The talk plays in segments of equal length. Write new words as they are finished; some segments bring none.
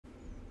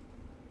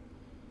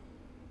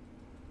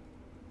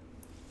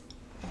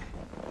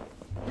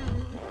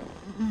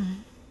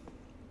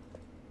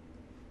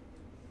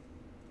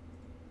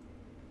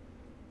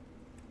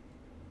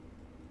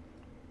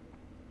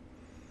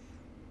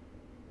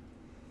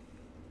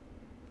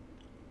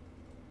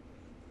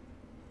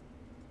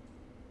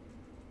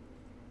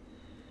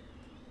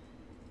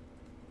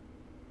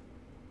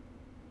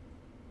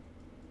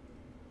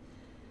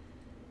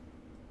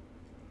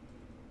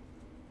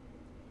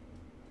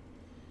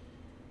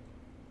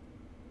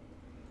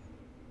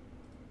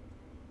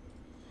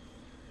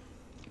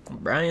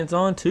Brian's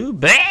on too.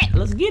 Bet.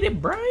 Let's get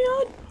it,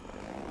 Brian.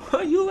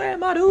 Where you at,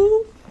 my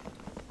dude?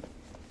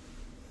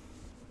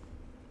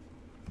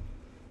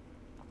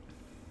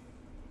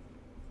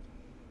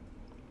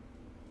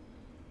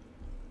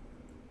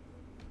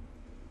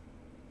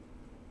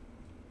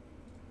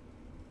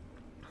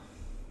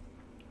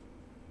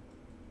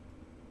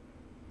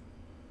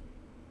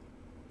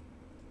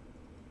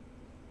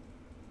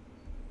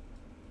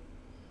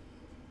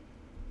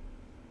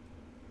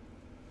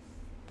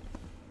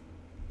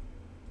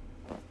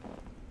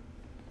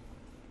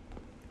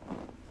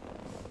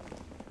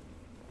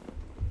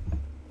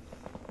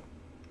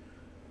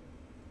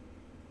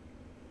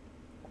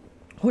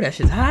 Oh, that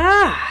shit's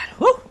hot.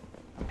 Woo.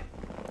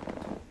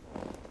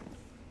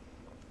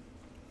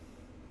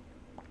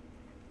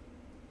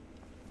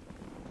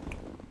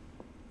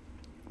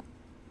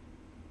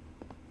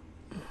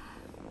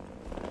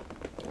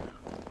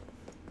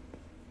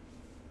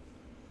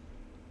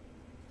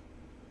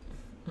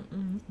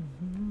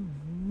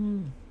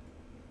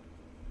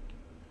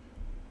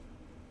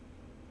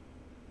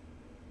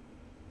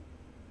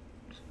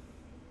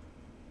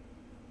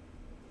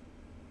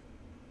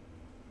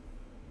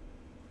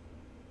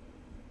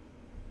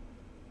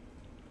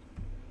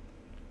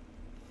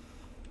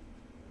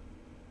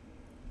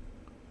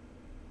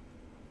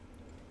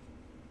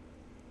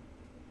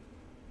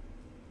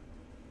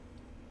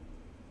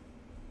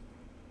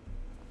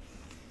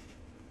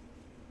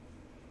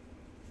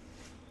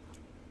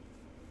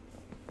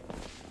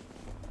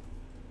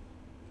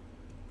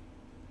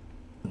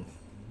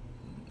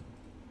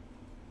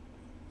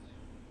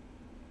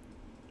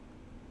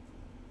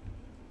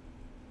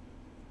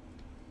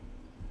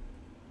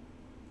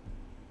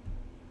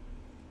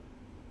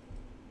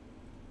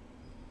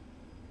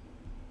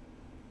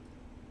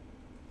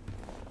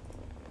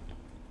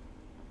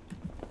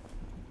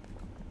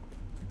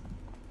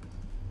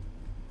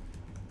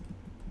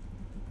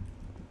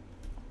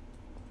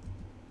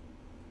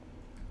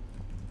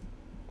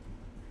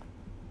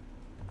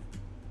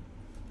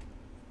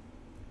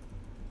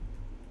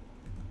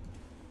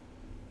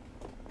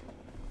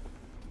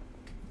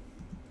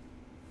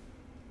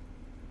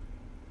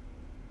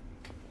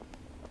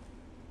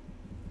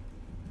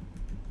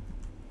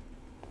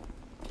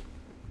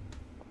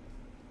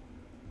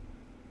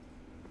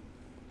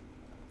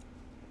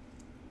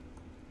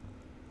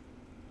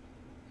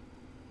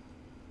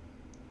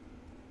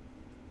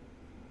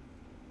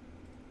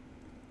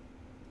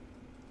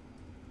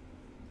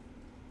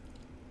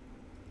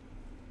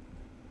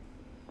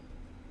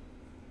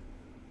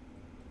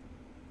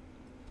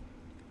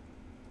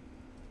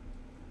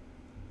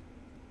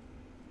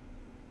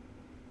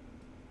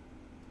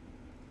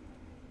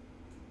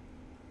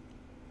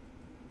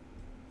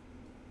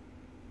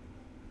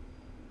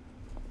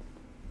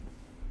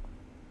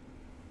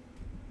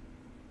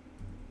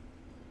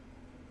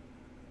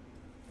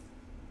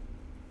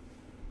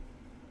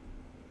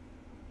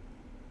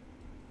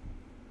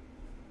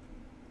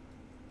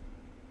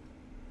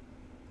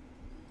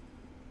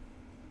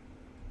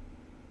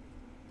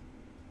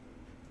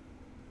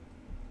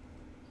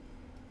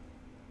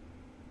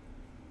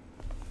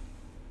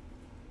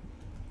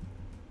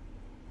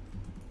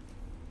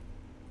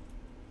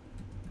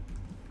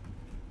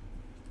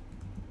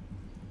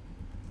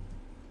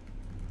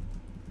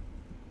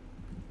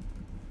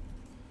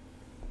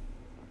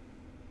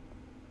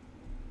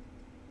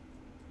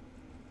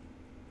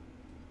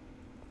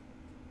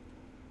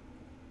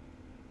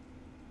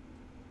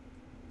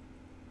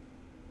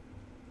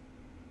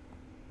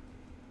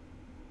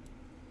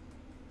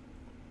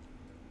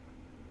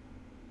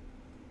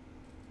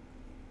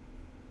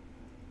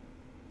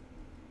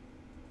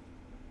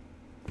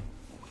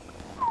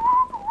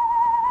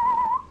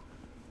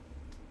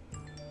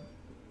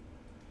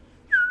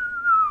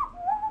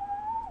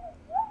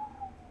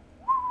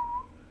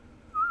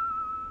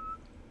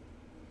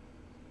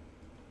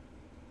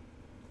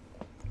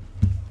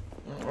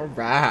 All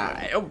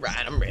right,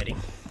 I'm ready.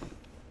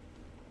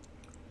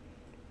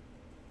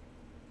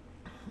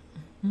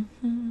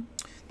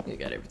 I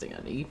got everything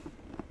I need.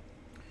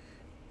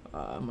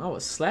 I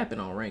was slapping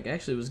on rank.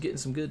 Actually, was getting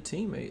some good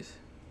teammates.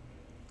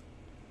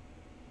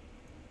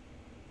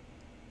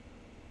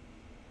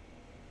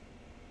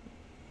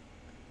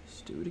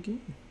 Let's do it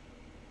again.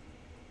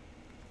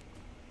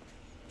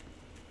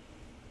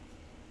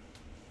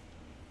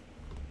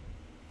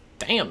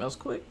 Damn, that was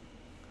quick.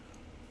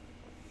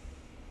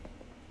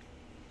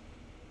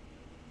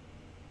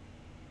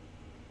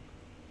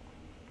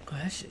 Oh,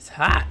 that shit's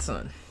hot,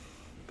 son.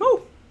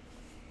 Woo!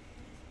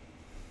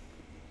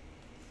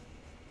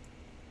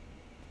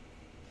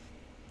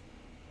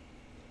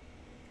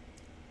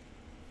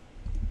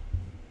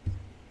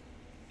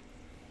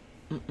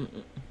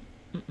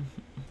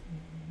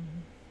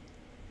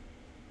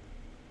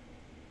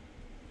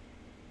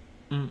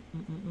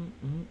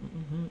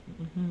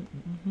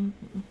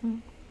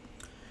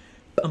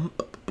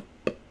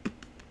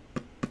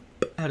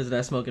 How does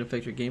that smoking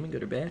affect your gaming,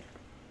 good or bad?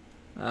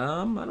 I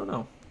don't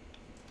know.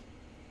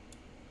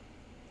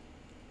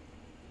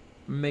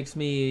 It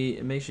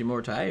makes you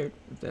more tired,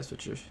 if that's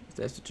what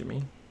you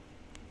mean.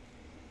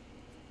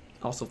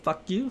 Also,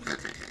 fuck you.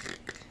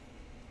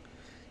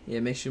 Yeah,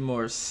 it makes you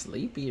more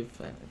sleepy if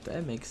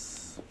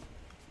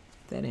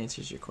that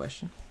answers your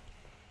question.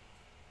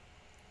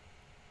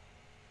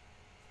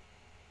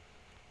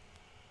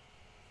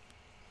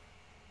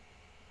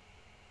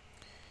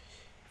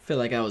 I feel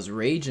like I was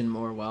raging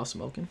more while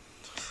smoking.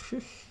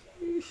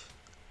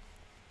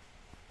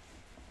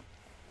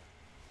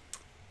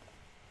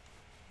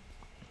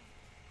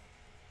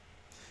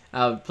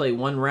 I would play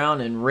one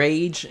round and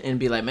rage and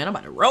be like, man, I'm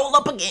about to roll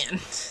up again.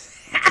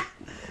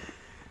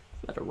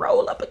 About to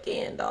roll up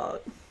again,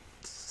 dog.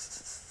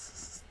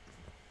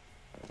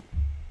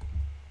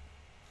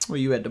 Were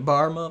you at the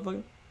bar,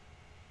 motherfucker?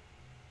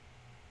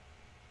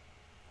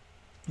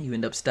 You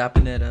end up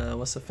stopping at,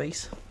 what's the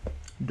face?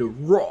 The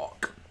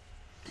Rock.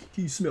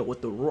 Can you smell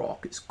what The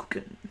Rock is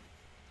cooking?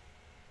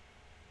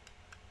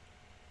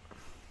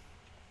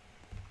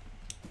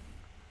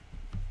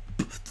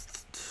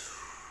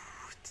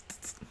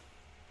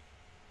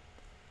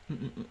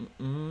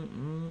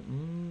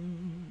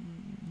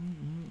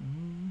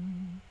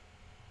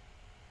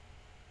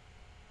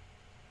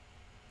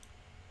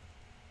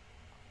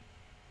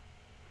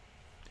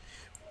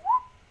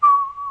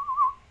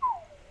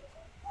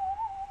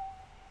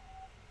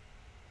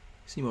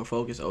 See more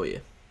focus? Oh yeah,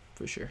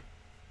 for sure.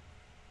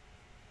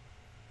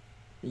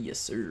 Yes,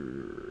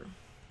 sir.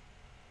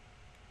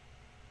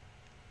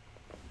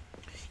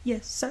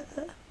 Yes, sir.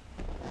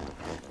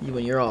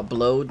 When you're all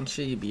blowed and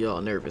shit, you be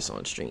all nervous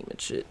on stream and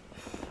shit.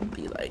 You'd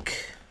be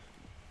like,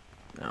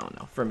 I don't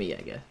know. For me,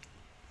 I guess.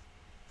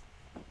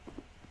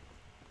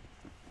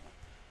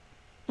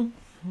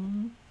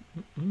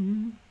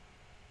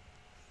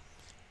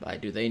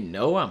 Like, do they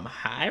know I'm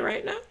high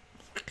right now?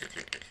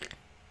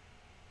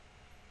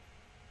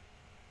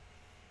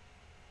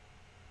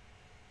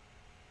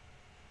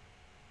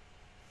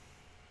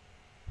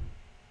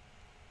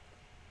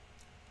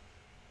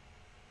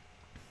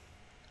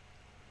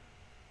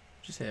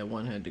 Just had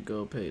one had to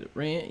go pay the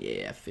rent.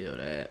 Yeah, I feel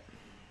that.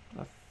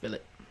 I feel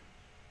it.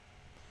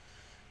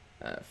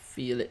 I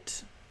feel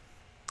it.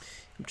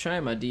 I'm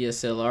trying my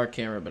DSLR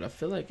camera, but I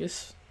feel like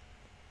that's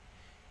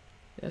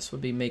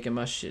what be making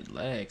my shit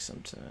lag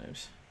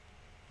sometimes.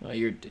 Oh,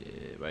 you're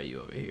dead. Why are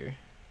you over here?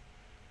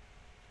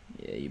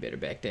 Yeah, you better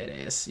back that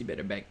ass. You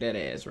better back that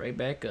ass right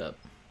back up.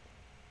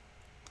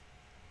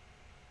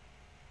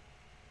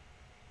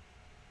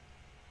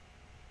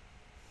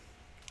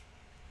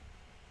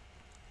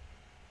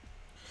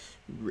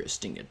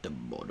 Resting at the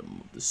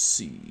bottom of the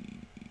sea.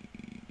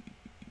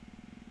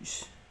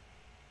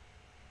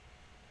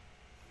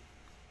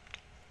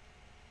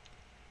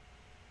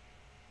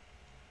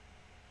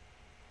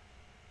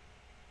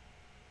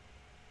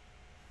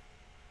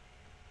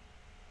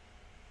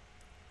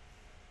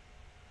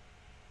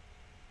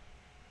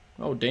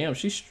 Oh damn,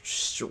 she's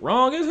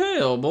strong as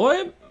hell,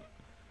 boy.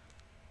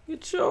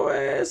 Get your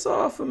ass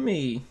off of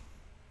me.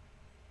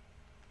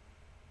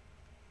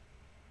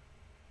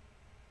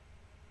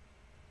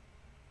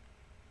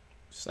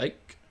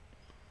 Psych.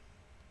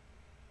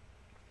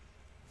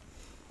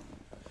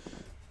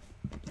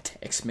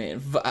 Taxman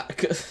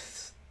vodka.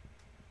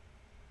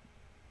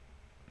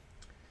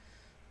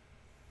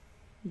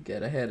 You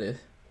gotta have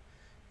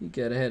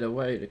the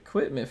right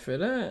equipment for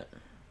that.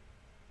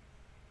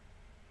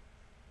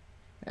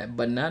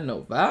 But not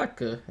no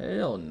vodka.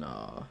 Hell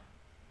no.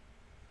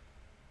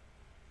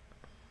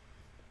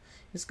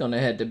 It's gonna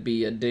have to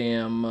be a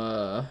damn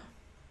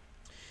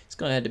it's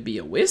gonna have to be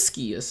a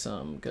whiskey or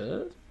something,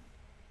 cuz.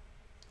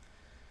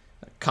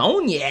 A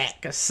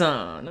cognac or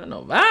something, not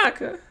no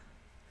vodka.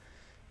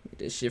 Get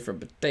this shit from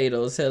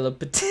potatoes, hella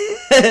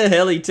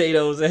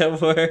potatoes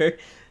at work.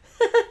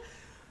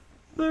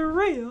 For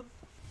real.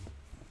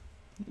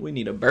 We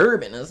need a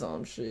bourbon or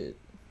some shit.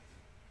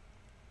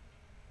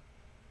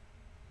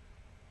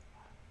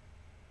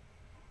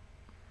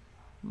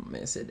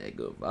 Man said that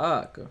good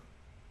vodka.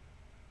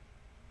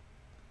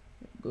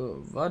 Good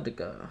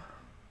vodka.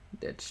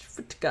 That's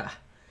vodka.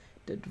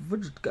 That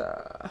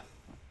vodka.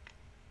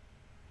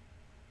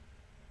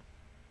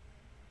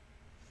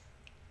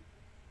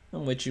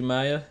 I'm with you,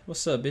 Maya.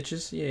 What's up,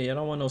 bitches? Yeah, I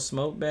don't want no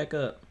smoke. Back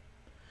up.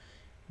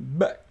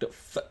 Back the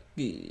fuck up.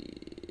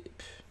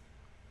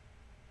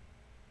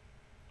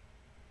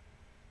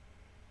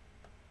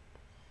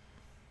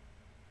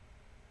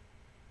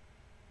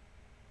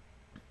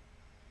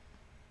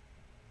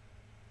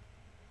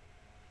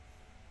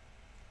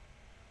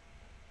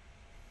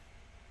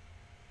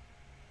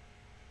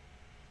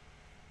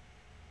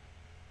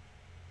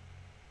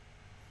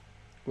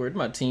 Where'd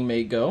my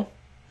teammate go?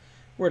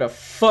 Where the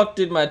fuck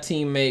did my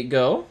teammate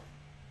go?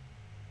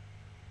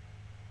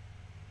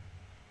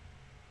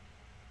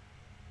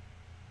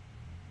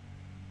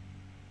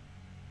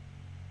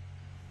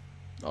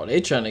 Oh,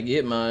 they trying to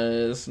get my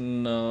ass.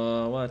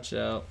 No, watch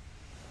out.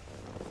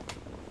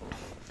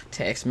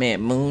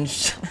 Taxman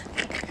moonshine.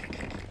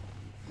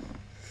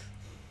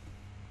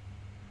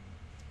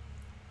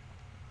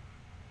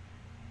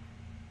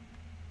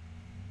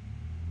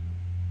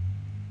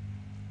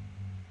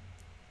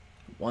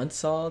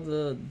 Once all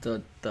the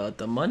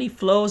money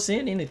flows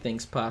in,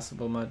 anything's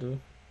possible, my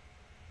dude.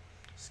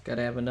 Just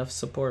gotta have enough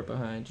support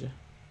behind you.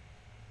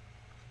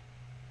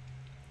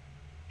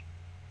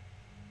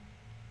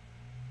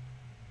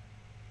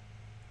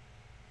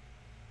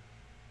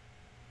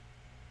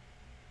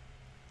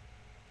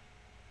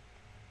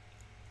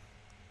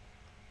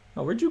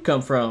 Oh, where'd you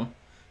come from?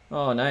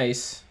 Oh,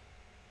 nice.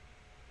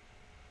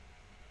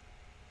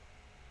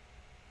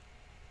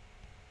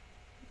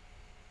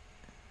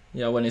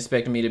 Y'all wasn't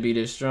expecting me to be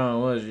this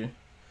strong, was you?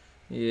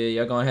 Yeah,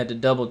 y'all gonna have to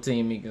double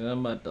team me because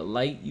I'm about to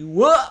light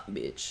you up,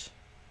 bitch.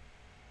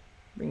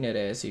 Bring that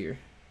ass here.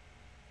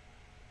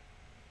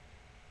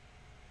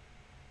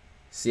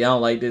 See, I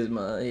don't like this,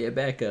 man. Yeah,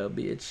 back up,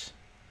 bitch.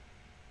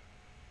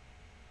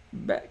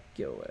 Back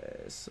your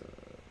ass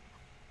up.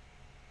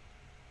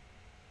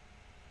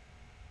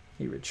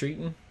 He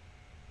retreating?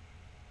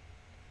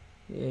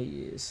 Yeah,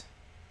 he is.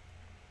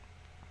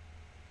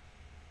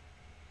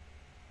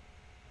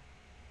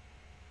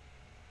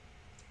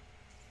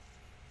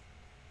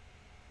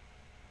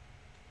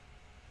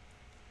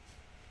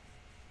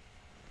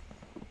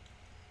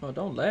 Oh,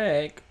 don't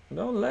lag.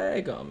 Don't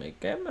lag on me,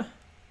 camera.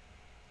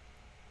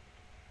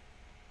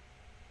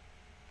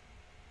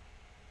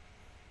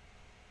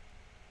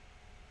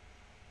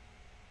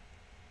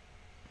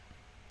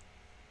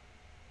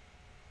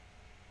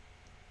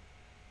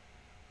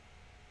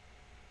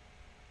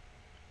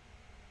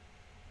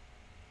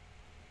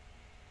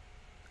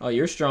 Oh,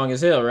 you're strong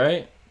as hell,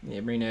 right? Yeah,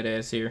 bring that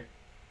ass here.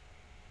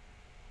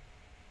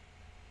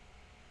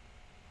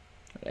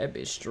 That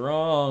bitch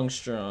strong.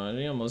 She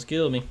almost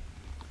killed me.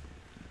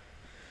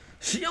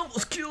 She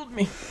almost killed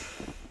me.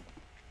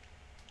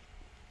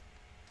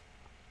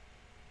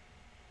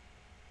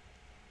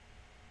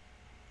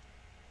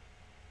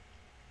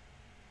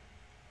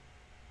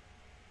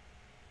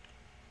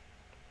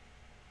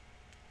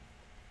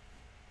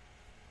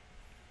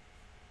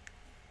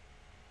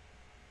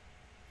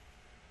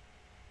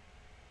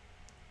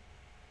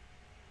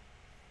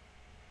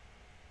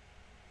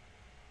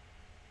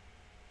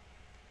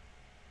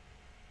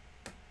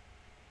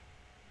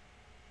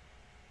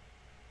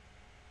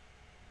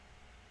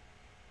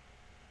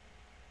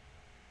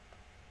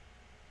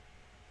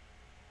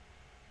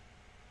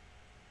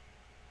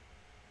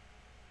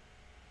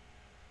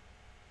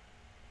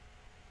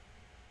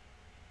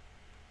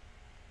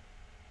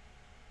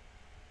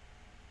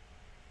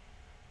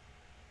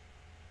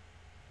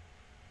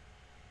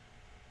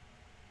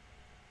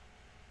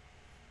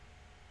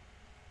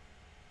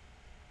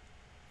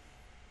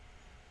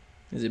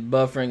 Is it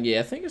buffering? Yeah,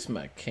 I think it's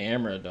my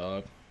camera,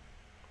 dog.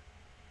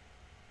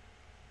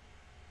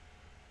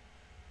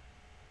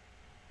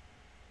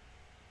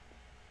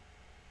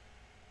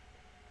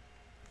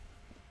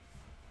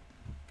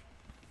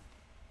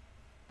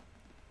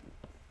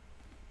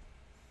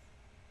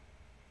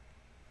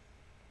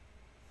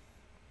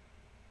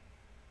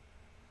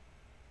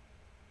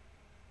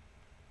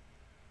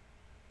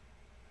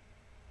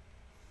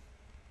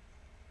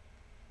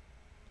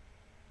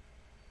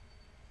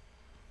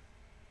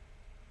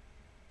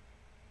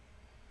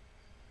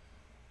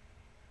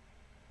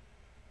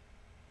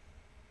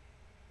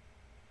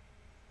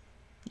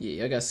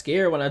 Yeah, I got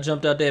scared when I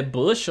jumped out that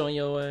bush on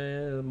your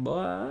ass,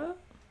 boy.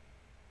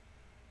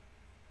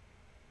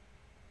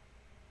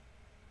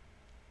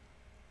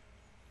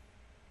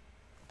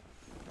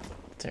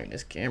 Turn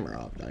this camera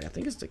off, dog. I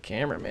think it's the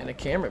camera, man. The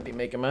camera be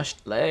making my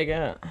lag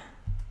out.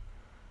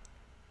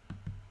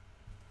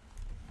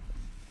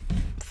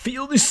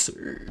 Feel the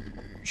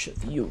surge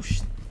of the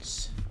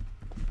oceans.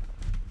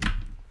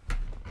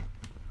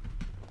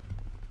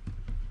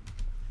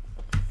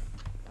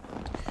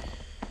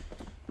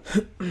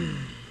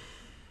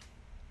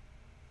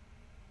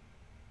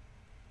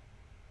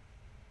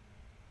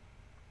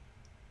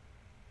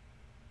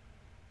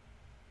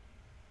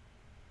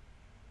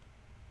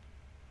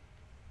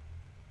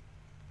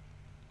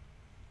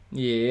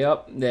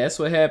 Yep, that's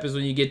what happens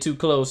when you get too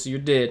close. You're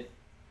dead.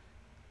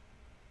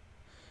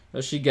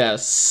 Oh, she got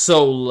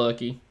so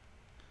lucky.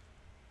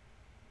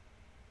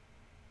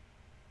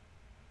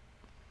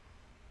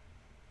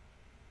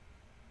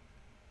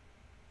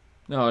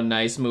 Oh,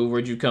 nice move.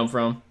 Where'd you come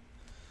from?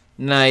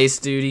 Nice,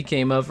 dude. He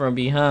came up from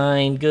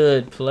behind.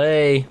 Good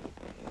play.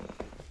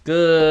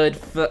 Good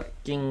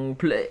fucking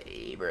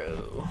play,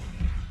 bro.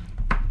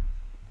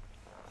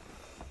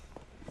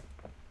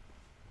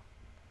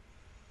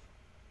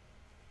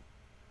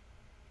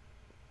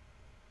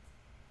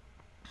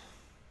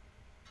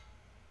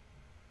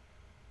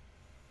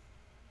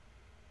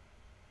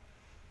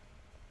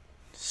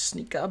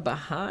 Sneak out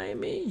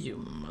behind me, you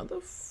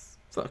motherfucker.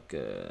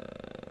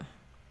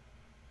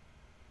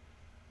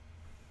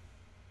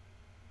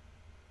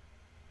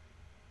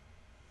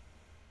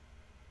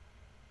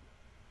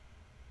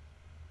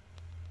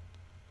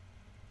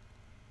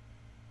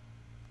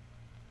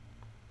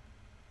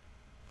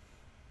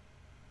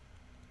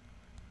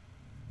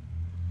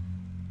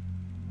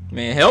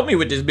 Man, help me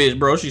with this bitch,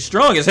 bro. She's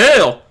strong as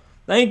hell.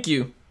 Thank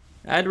you.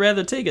 I'd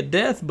rather take a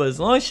death, but as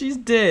long as she's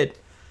dead.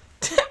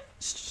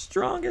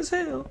 Strong as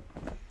hell.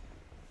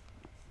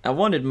 I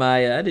wanted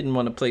my, I didn't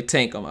want to play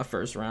tank on my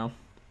first round.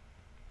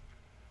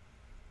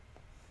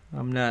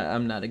 I'm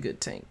not a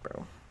good tank,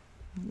 bro.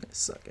 I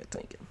suck at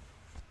tanking.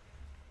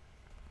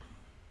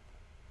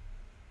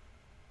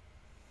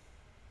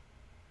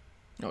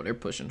 Oh, they're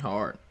pushing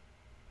hard.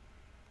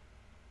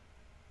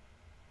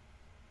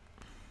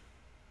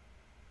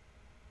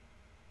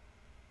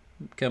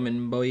 I'm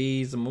coming,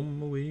 boys. I'm on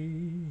my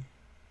way.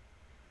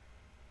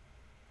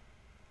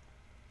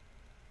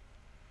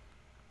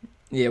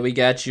 Yeah, we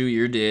got you.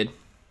 You're dead.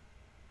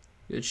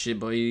 Good shit,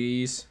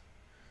 boys.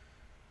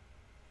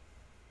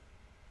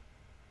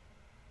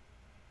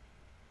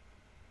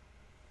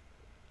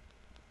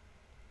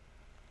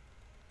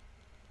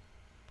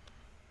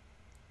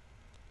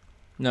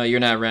 No, you're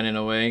not running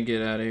away.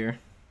 Get out of here.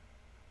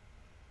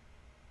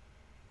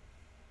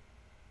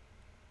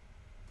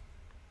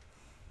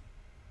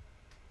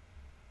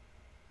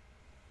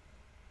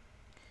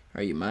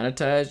 Are you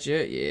monetized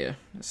yet? Yeah.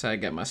 That's how I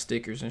got my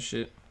stickers and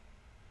shit.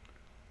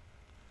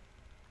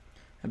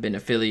 I've been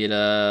affiliate,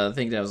 I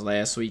think that was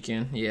last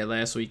weekend. Yeah,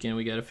 last weekend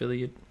we got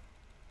affiliate.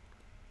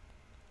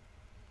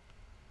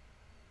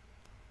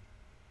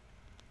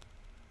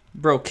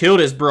 Bro, kill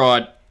this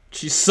broad.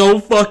 She's so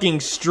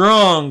fucking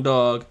strong,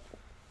 dog.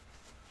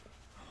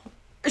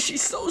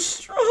 She's so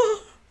strong.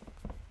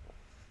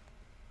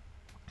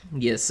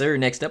 Yes, sir.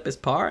 Next up is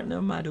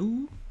partner, my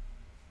dude.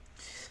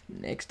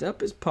 Next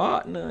up is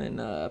partner,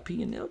 and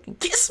P&L can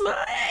kiss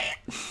my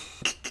ass.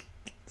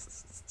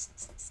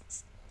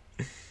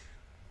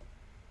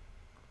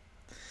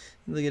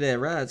 Look at that,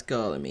 Rod's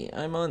calling me.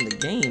 I'm on the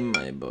game,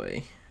 my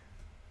boy.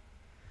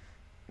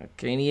 I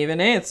can't even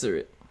answer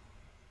it.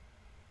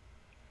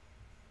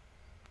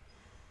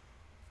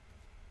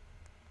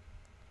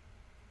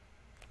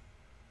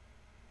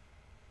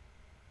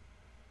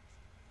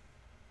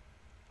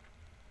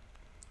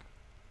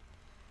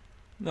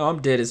 No,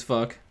 I'm dead as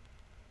fuck.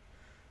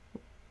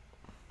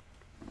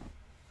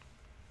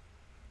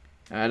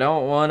 I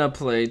don't want to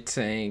play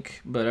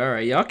tank, but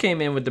alright. Y'all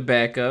came in with the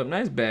backup.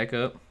 Nice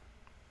backup.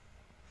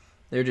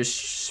 They're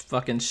just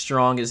fucking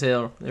strong as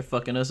hell. They're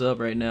fucking us up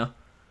right now.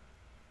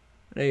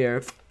 They are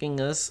fucking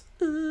us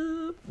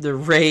up. The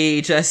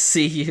rage, I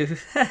see you.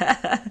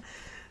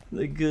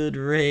 The good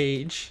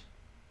rage.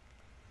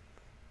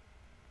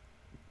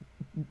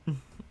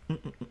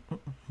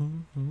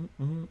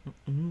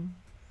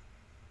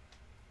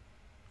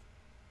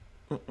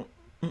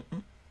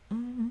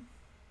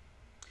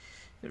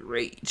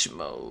 Rage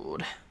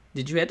mode.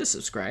 Did you have to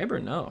subscribe or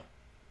no?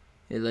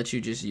 It let you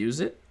just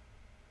use it?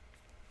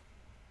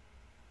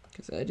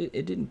 Because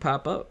it didn't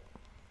pop up.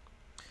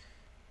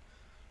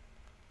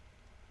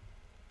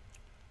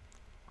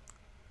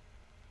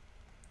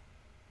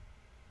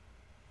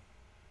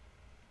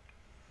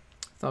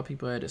 I thought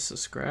people had to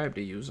subscribe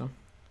to use them.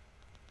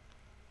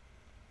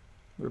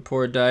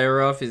 Report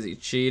Dyer off. Is he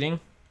cheating?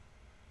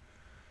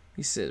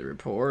 He said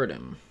report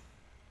him.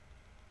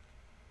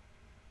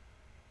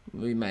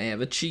 We might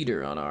have a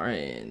cheater on our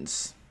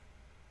hands.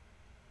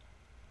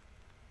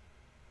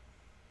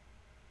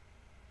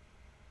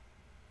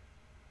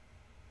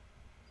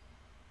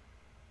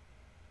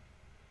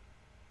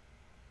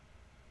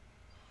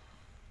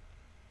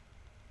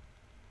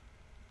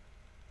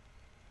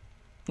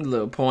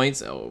 Little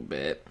points. Oh,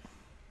 bet.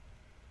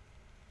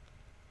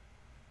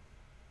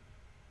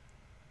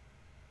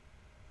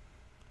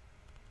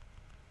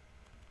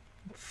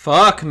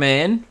 Fuck,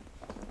 man.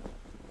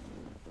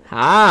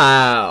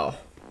 How?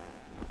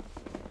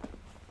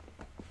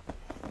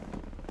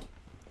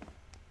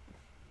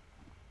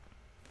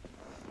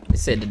 They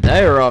said the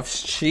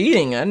Dyeroff's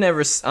cheating. I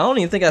don't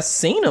even think I've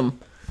seen him.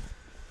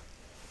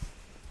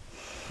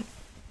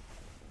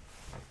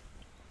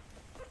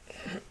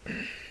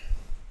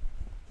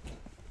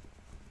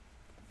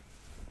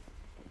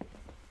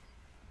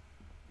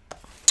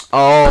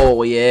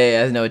 Oh,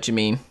 yeah, I know what you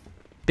mean.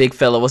 Big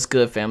fella, what's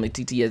good, family?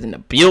 TT is in the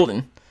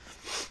building.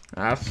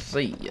 I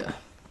see ya.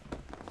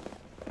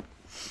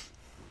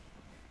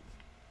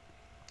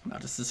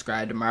 About to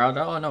subscribe tomorrow.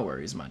 Oh, no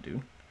worries, my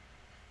dude.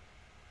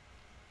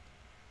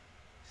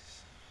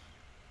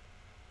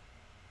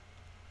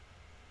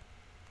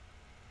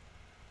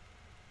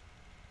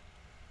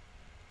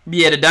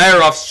 Yeah, the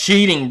Dyeroff's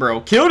cheating,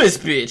 bro. Kill this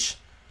bitch.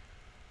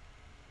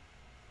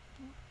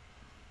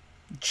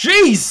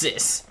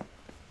 Jesus.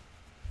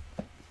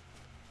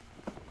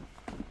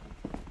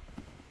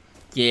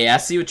 Yeah, I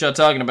see what y'all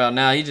talking about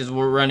now. He just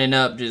running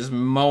up, just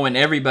mowing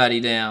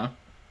everybody down.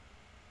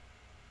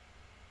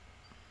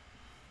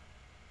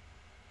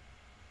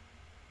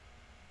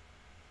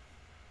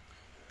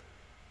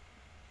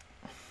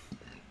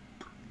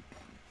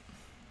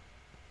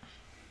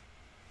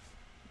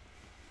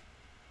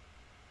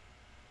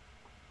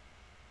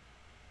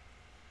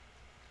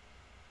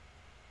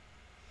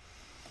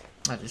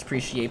 I just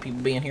appreciate people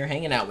being here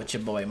hanging out with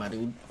your boy, my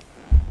dude.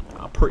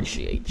 I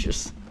appreciate you.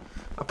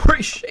 I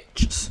appreciate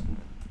you.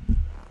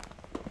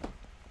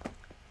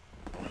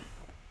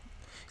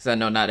 Because I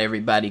know not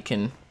everybody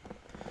can...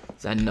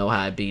 Because I know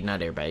how it be.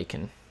 Not everybody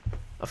can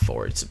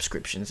afford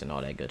subscriptions and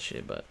all that good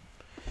shit, but...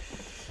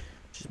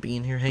 Just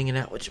being here hanging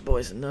out with your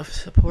boys enough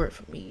support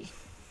for me.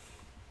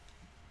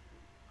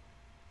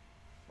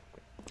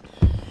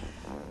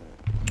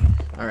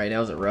 Alright, that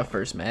was a rough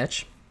first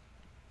match.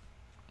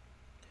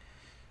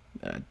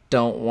 I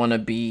don't want to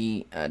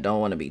be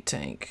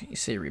Tank. You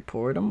say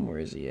report him? Where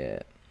is he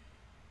at?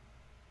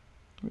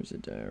 Where's the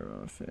dire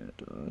off at,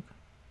 dog?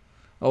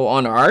 Oh,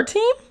 on our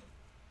team?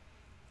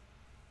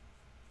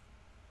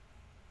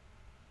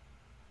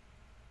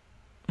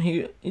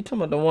 You talking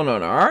about the one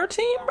on our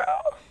team, bro?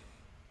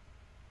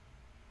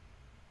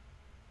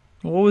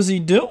 What was he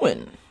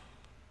doing?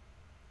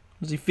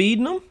 Was he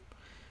feeding them?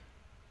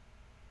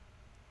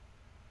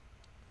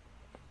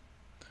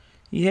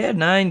 He had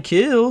 9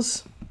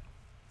 kills.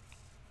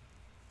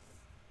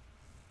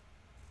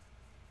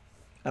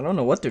 I don't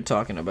know what they're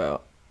talking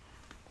about.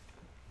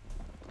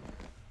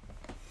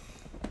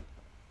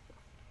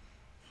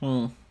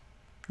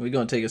 We're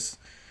gonna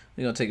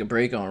take a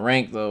break on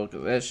rank though,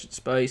 cause that shit's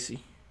spicy.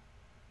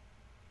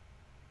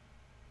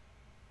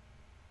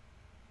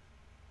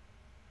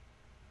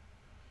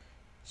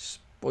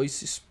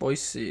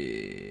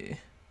 Spicy.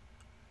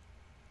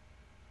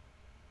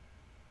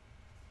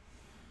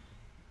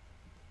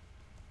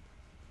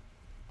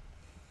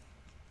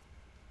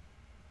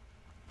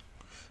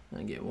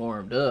 I get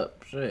warmed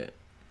up, shit.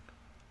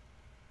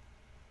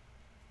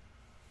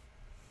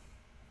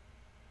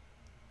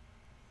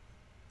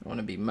 I want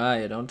to be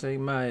Maya. Don't take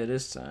Maya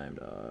this time,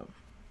 dog.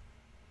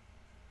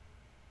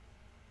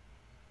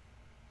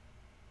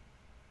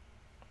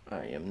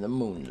 I am the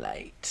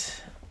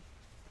moonlight.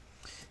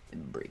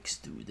 It breaks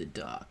through the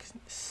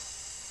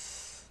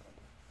darkness.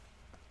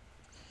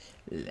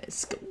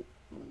 Let's go.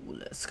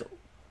 Let's go.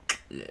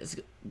 Let's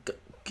go. Go.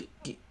 Get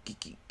it.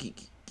 Get it.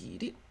 Get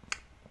it.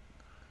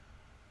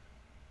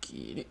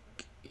 Get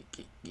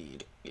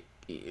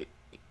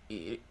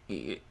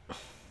it.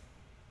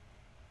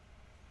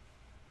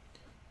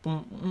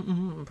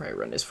 Probably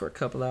run this for a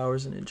couple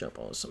hours and then jump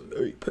on some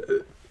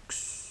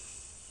Apex.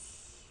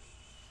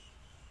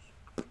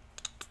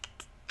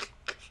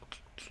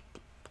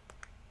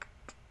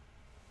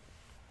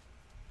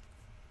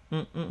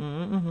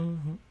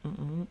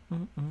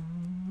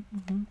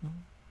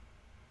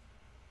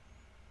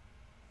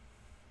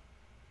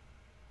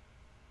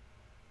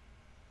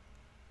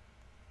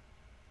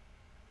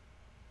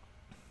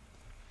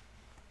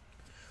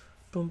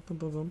 Boom, boom,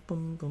 boom,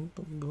 boom, boom, boom,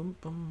 boom,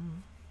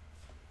 boom.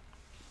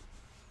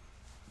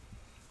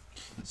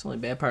 It's the only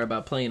bad part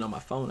about playing on my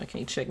phone. I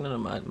can't check none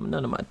of my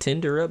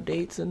Tinder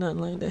updates or nothing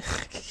like that.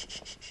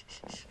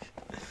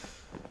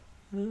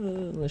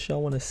 Unless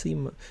y'all want to see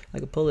my, I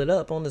can pull it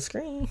up on the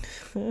screen.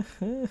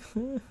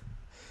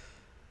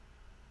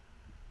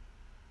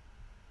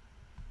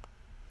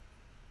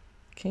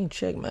 Can't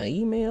check my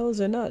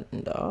emails or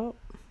nothing, dog.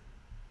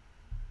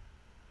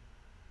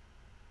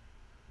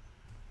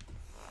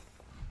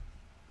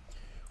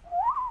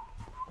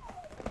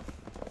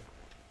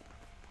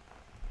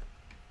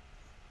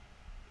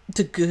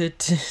 The good.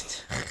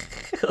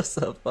 What's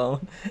up,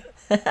 phone?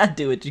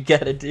 Do what you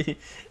gotta do.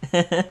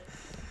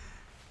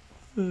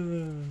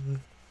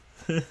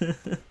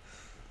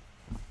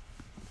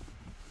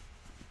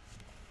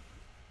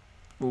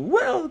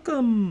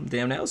 Welcome.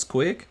 Damn, that was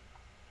quick.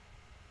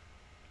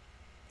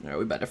 All right,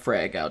 we about to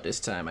frag out this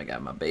time. I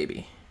got my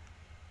baby.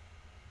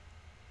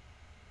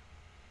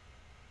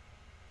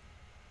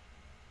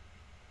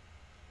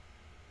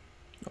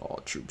 All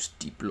troops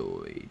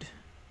deployed.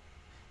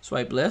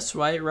 Swipe left,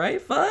 swipe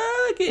right,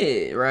 fuck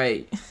it,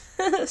 right.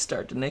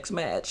 Start the next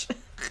match.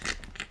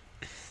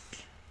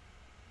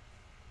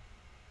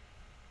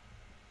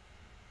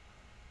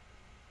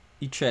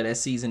 You tried that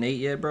season 8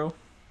 yet, bro?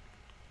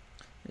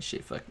 That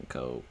shit fucking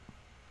cold.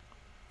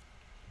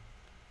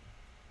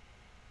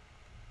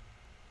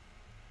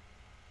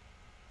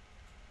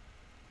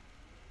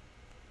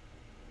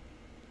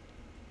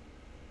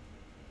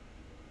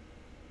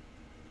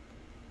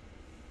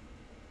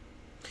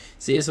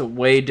 See, it's a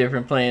way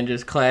different playing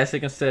just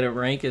classic instead of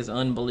rank. Is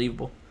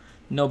unbelievable.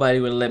 Nobody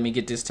would let me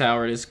get this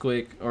tower this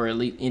quick, or at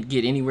least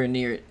get anywhere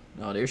near it.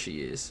 Oh, there she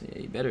is.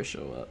 Yeah, you better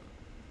show up.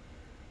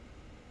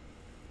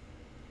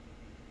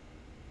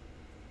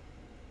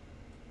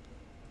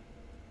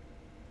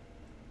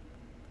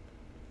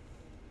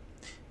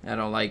 I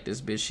don't like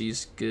this bitch.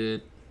 She's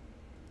good.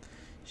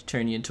 She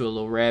turned you into a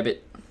little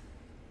rabbit.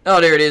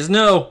 Oh, there it is.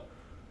 No.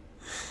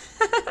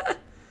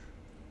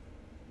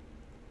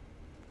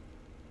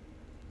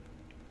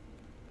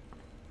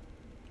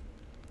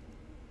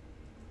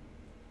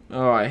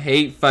 Oh, I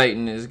hate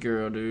fighting this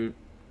girl, dude.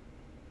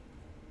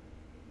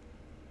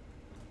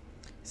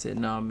 He said,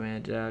 no,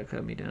 man, job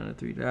cut me down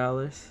to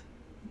 $3.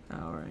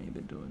 Hour, I ain't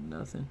been doing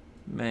nothing.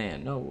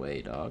 Man, no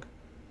way, dog.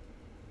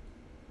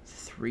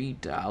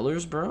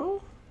 $3,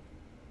 bro?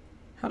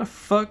 How the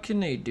fuck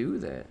can they do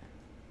that?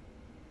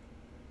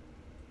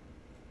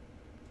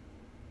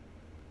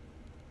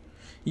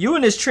 You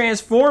and this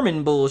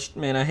transforming bullshit,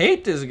 man. I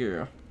hate this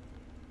girl.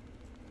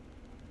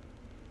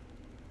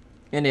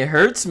 And it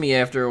hurts me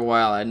after a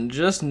while. I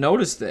just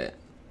noticed that.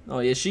 Oh,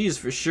 yeah, she is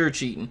for sure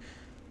cheating.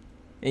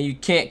 And you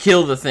can't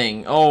kill the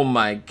thing. Oh,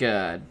 my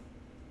God.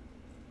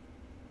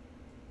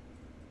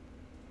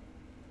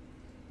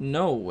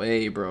 No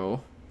way,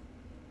 bro.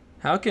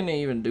 How can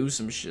they even do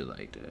some shit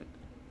like that?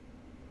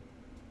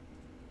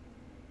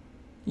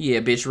 Yeah,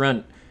 bitch,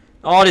 run.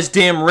 Oh, this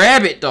damn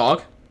rabbit,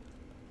 dog.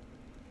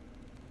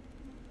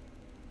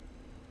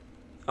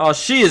 Oh,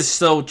 she is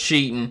so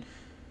cheating.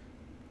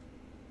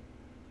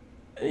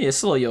 Yeah,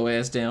 slow your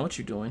ass down. What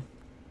you doing?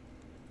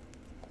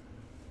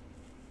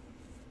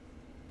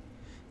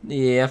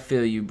 Yeah, I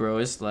feel you, bro.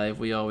 It's life.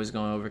 We always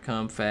gonna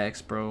overcome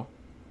facts, bro.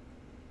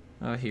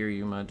 I hear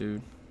you, my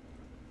dude.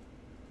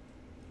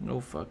 No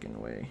fucking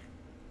way.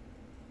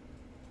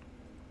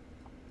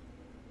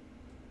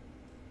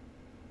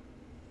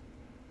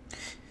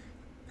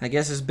 I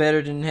guess it's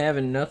better than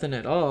having nothing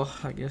at all.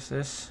 I guess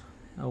that's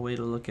a way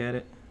to look at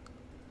it.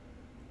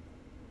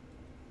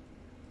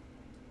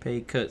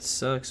 Pay cut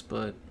sucks,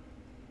 but...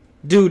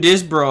 Dude,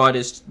 this broad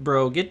is...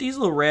 Bro, get these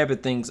little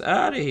rabbit things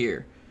out of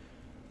here.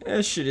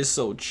 That shit is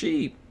so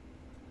cheap.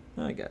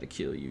 I gotta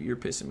kill you. You're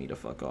pissing me the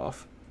fuck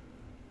off.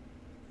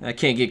 I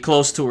can't get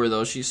close to her,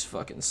 though. She's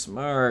fucking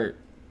smart.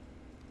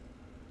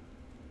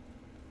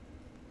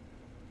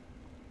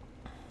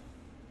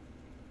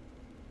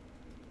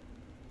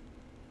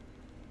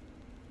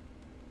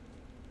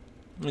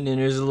 And then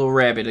there's a little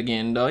rabbit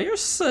again, though. You're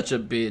such a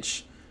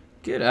bitch.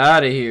 Get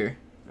out of here.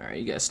 Alright,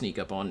 you gotta sneak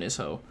up on this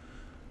hoe.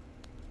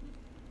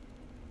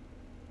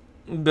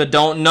 But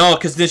don't know,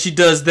 because then she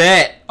does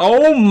that.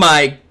 Oh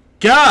my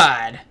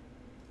god.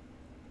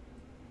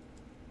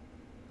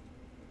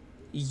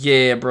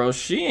 Yeah, bro,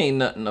 she ain't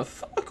nothing to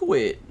fuck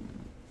with.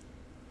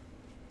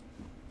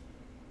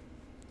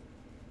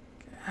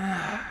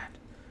 God.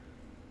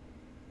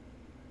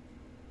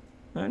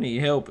 I need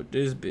help with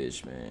this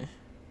bitch, man.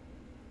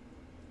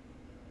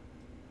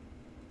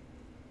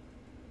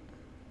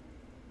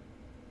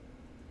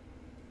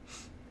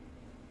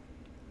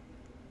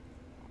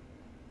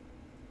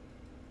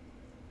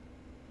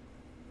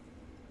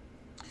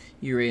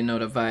 You already know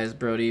the vibes,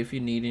 Brody. If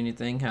you need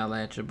anything,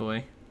 holla at your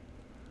boy.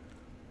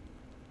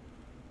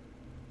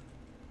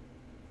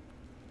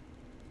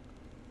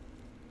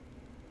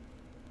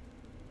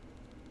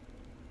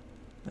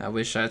 I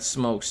wish I'd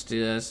smoke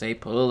still. Say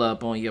pull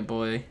up on your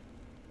boy.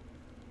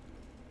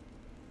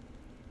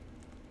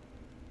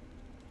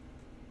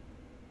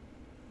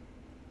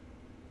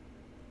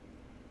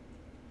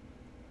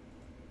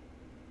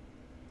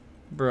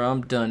 Bro,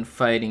 I'm done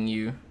fighting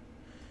you.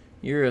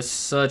 You're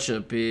such a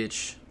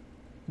bitch.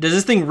 Does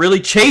this thing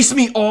really chase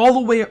me all the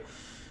way up?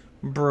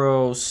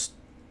 Bro.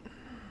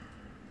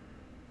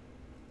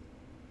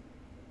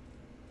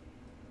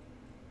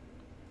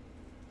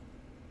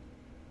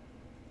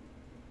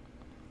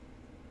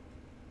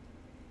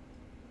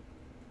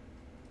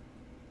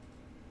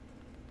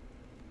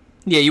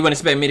 Yeah, you wouldn't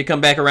expect me to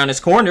come back around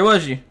this corner,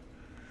 was you?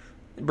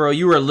 Bro,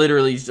 you were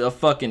literally a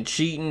fucking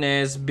cheating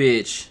ass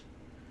bitch.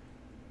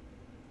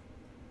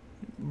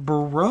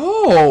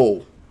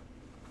 Bro.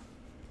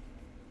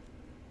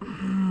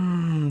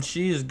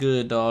 She is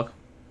good, dog.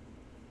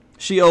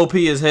 She OP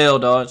as hell,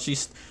 dog.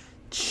 She's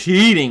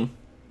cheating.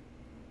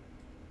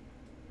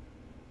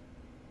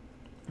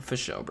 For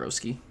sure,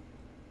 broski.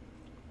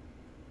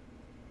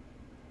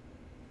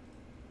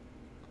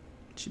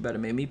 She better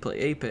make me play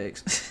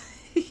Apex.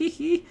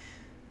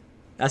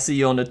 I see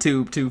you on the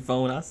tube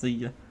phone. I see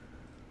you.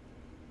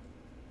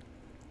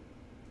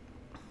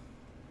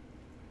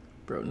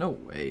 Bro, no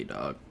way,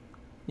 dog.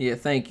 Yeah,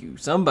 thank you.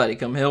 Somebody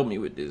come help me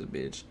with this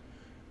bitch.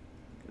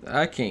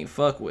 I can't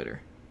fuck with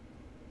her.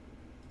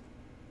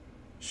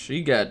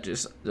 She got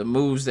just the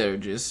moves that are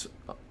just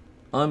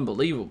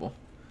unbelievable.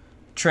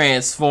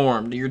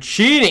 Transformed. You're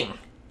cheating.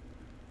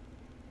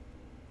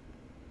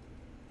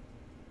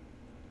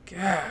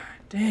 God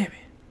damn it.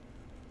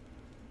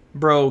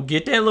 Bro,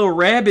 get that little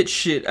rabbit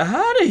shit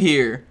out of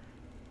here.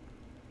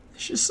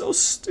 This shit's so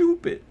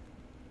stupid.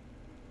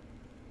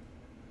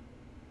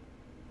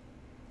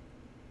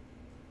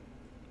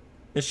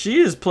 And she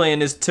is playing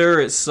this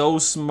turret so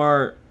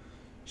smart.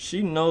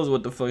 She knows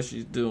what the fuck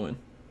she's doing.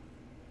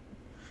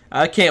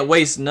 I can't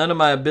waste none of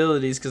my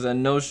abilities because I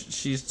know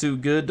she's too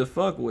good to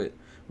fuck with.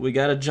 We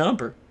gotta jump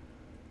her.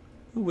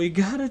 We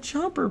gotta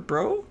jump her,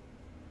 bro.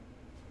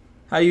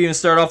 How do you even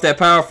start off that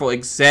powerful?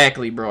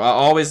 Exactly, bro.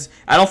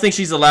 I don't think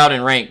she's allowed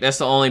in rank. That's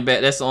the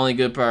only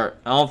good part.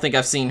 I don't think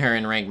I've seen her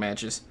in rank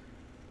matches,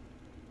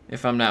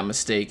 if I'm not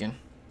mistaken.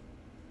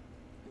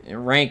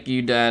 In rank,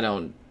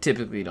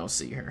 typically don't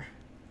see her.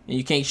 And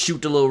you can't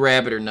shoot the little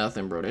rabbit or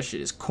nothing, bro. That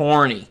shit is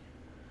corny.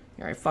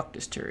 Alright, fuck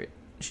this turret.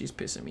 She's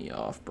pissing me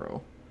off,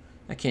 bro.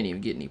 I can't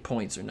even get any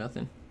points or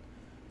nothing.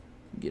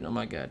 I'm getting on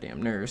my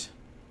goddamn nerves.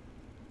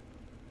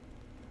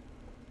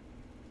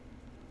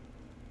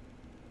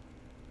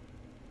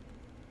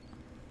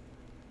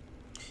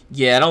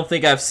 Yeah, I don't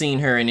think I've seen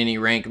her in any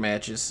rank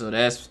matches, so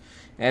that's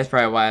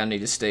probably why I need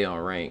to stay on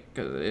rank,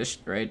 because it's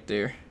right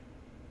there.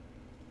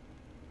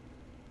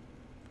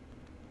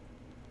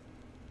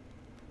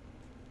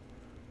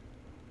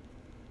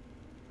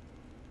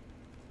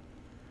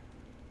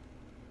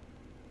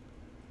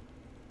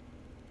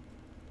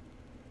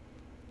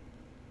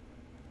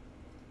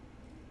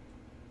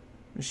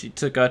 She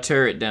took our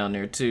turret down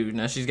there too.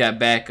 Now she's got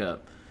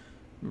backup.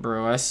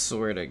 Bro, I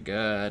swear to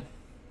God.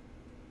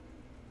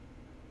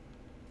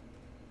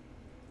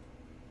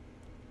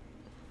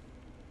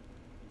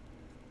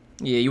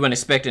 Yeah, you weren't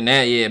expecting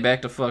that. Yeah,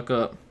 back the fuck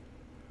up.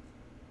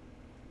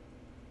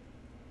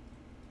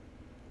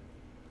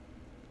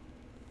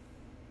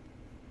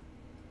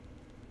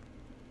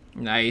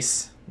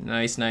 Nice.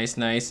 Nice, nice,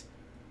 nice.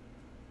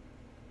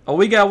 Oh,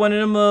 we got one of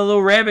them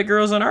little rabbit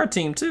girls on our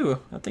team, too.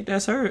 I think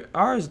that's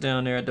ours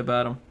down there at the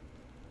bottom.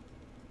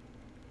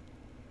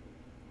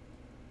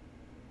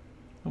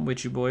 I'm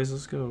with you, boys.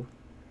 Let's go.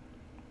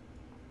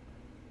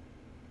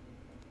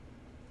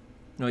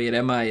 Oh, yeah,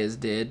 that Maya's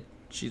dead.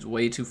 She's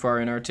way too far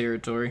in our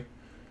territory.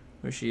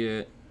 Where's she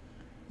at?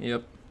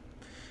 Yep.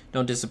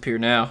 Don't disappear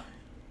now.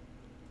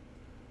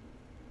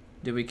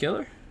 Did we kill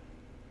her?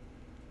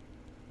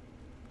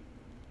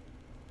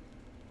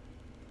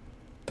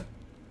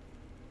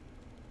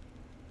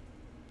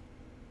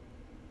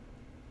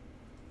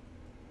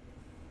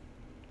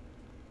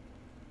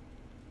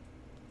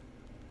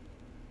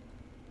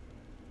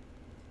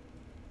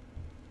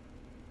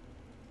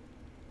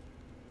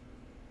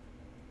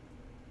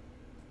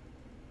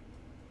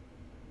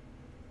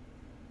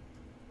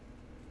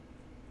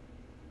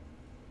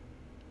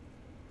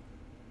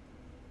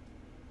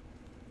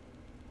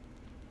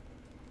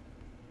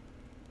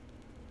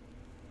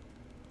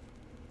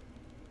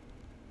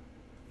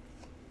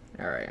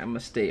 Alright, I'm gonna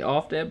stay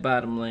off that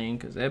bottom lane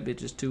because that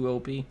bitch is too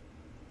OP. I'm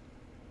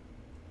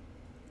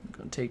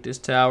gonna take this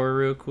tower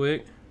real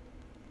quick.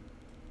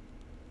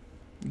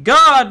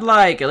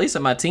 Godlike! At least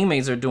my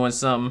teammates are doing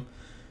something.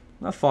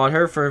 I fought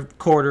her for a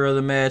quarter of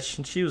the match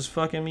and she was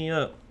fucking me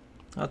up.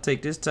 I'll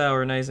take this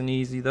tower nice and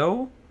easy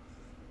though.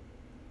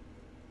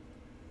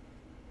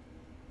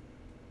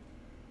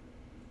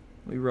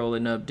 We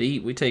rolling up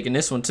deep. We taking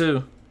this one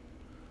too.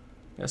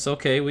 That's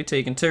okay. We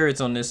taking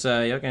turrets on this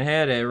side. Y'all can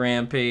have that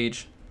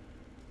rampage.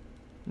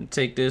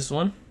 Take this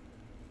one.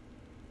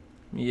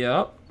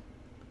 Yup.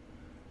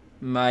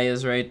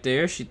 Maya's right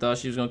there. She thought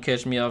she was gonna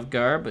catch me off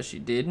guard, but she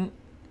didn't.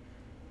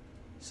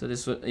 So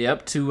this one,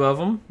 yep, 2 of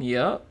them.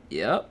 Yep,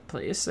 yep.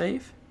 Play it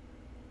safe.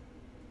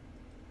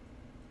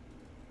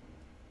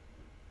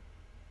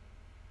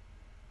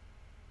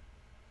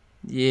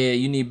 Yeah,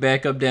 you need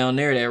backup down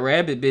there. That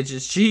rabbit bitch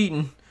is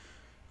cheating.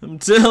 I'm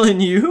telling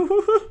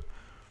you.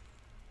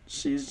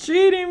 She's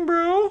cheating,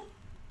 bro.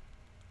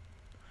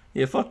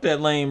 Yeah, fuck that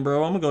lane,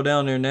 bro. I'm gonna go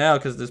down there now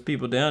because there's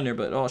people down there,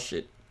 but oh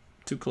shit.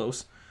 Too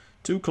close.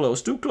 Too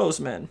close. Too close,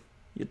 man.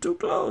 You're too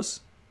close.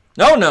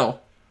 No,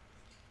 no.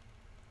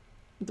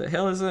 What the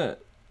hell is that?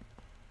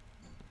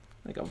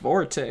 Like a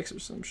vortex or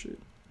some shit.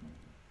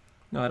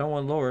 No, I don't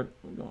want Lord.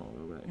 I'm gonna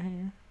go back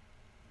here.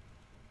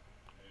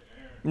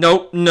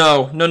 Nope,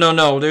 no. No, no,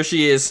 no. There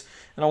she is.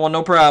 I don't want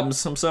no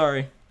problems. I'm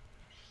sorry.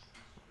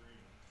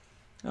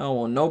 I don't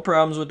want no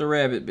problems with the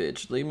rabbit,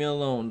 bitch. Leave me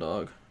alone,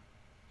 dog.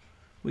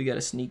 We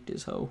gotta sneak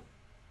this hoe.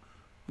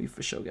 We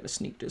for sure gotta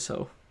sneak this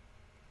hoe.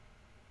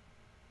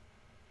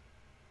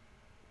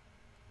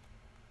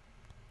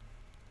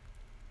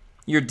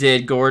 You're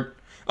dead, Gord.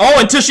 Oh,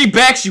 until she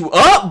backs you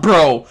up,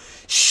 bro.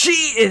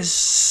 She is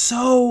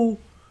so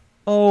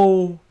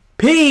OP,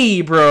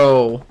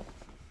 bro.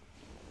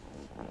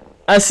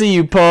 I see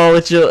you, Paul,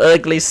 with your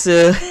ugly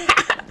self.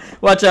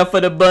 Watch out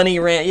for the bunny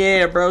rant.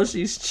 Yeah, bro,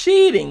 she's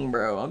cheating,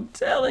 bro. I'm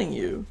telling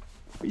you.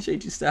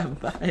 Appreciate you stopping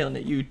by on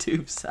the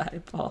YouTube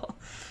side, Paul.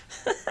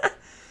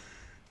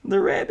 The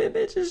rabbit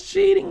bitch is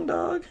cheating,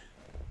 dog.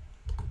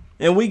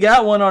 And we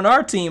got one on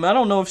our team. I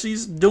don't know if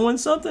she's doing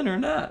something or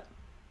not.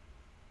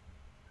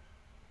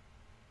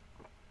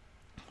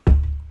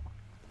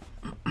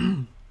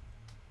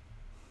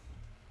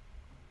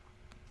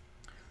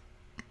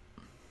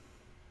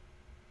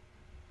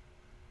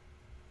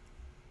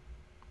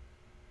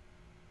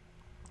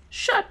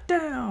 Shut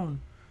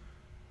down.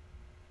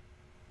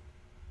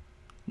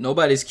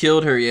 Nobody's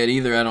killed her yet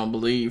either, I don't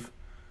believe.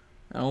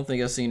 I don't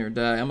think I've seen her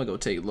die. I'm gonna go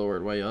take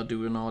Lord while y'all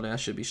doing all that. I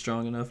should be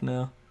strong enough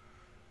now.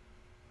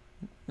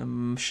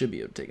 I should be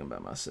able to take him by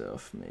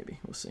myself, maybe.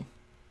 We'll see.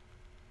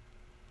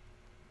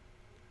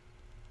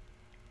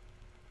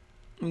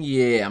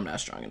 Yeah, I'm not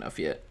strong enough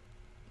yet.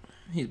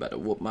 He's about to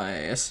whoop my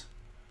ass.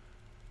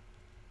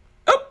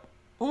 Oh!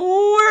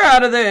 We're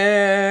out of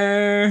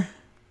there!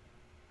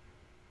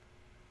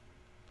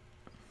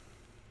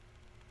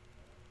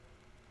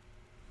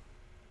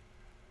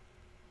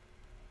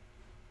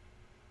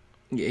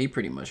 Yeah, he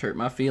pretty much hurt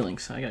my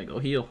feelings. I gotta go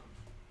heal.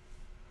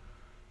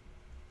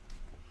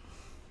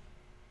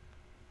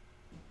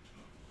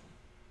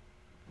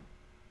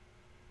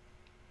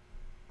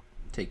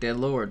 Take that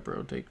Lord,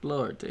 bro. Take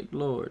Lord. Take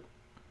Lord.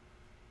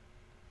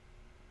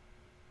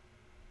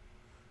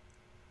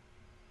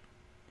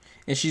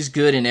 And she's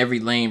good in every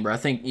lane, bro. I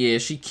think, yeah,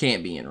 she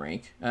can't be in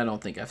rank. I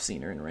don't think I've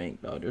seen her in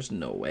rank, dog. There's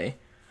no way.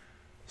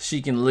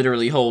 She can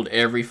literally hold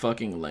every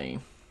fucking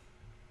lane.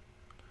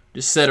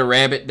 Just set a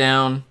rabbit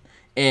down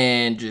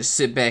and just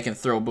sit back and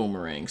throw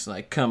boomerangs.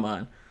 Like, come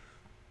on.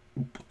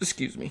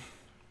 Excuse me.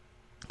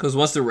 Because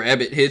once the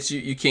rabbit hits you,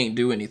 you can't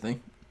do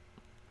anything.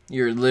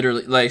 You're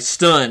literally, like,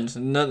 stunned.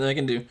 Nothing I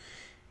can do.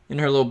 And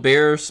her little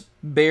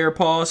bear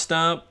paw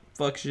stomp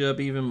fucks you up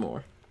even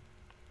more.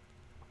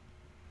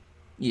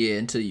 Yeah,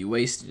 until you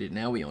wasted it.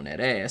 Now we on that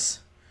ass.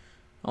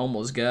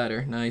 Almost got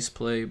her. Nice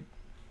play.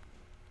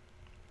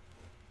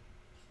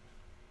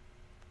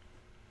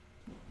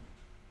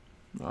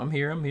 I'm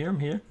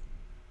here.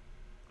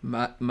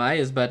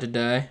 Maya's about to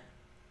die.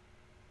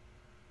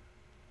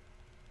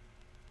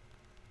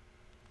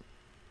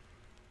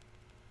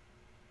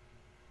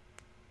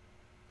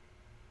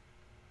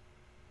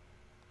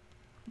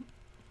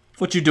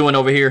 What you doing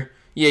over here?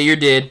 Yeah, you're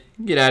dead.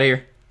 Get out of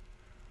here.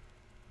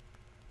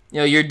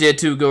 Yo, you're dead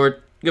too,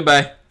 Gord.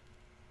 Goodbye.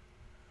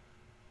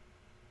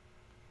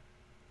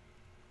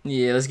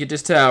 Yeah, let's get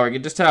this tower.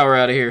 Get this tower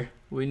out of here.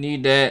 We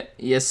need that.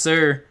 Yes,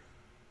 sir.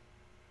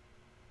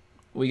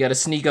 We gotta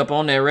sneak up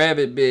on that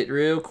rabbit bit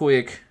real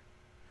quick.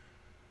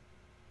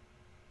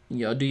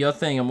 Y'all do your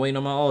thing. I'm waiting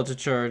on my ult to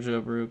charge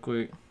up real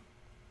quick.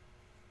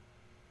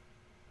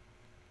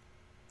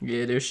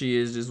 Yeah, there she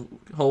is, just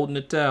holding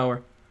the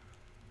tower.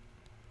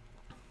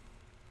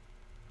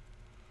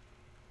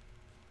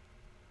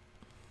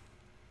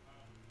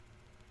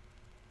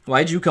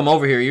 Why'd you come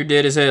over here? You're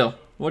dead as hell.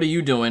 What are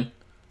you doing?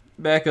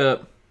 Back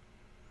up.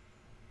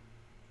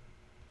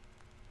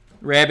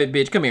 Rabbit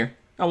bitch, come here.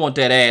 I want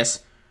that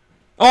ass.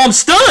 Oh, I'm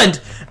stunned!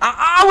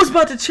 I was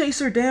about to chase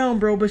her down,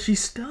 bro, but she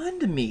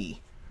stunned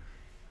me.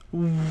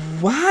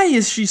 Why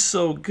is she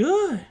so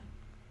good?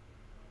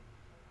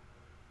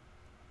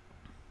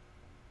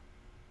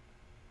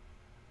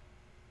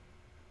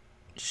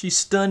 She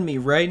stunned me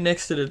right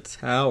next to the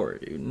tower,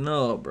 dude.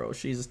 No, bro.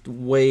 She's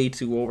way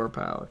too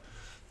overpowered.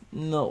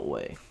 No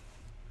way.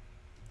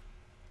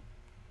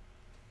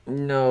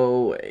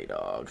 No way,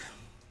 dog.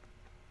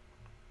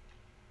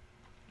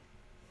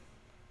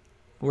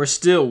 We're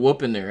still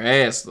whooping their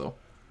ass, though.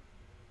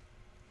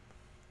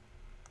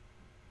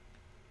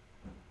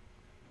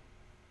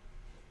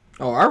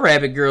 Oh, our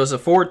rabbit girl's a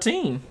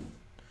 14.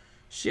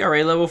 She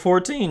already level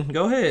 14.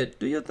 Go ahead.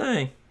 Do your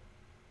thing.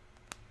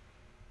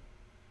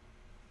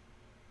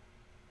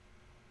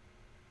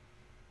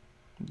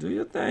 Do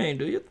your thing.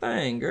 Do your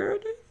thing, girl.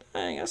 Do your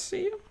thing. I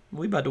see you.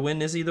 We about to win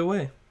this either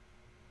way.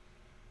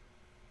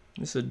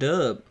 It's a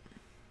dub.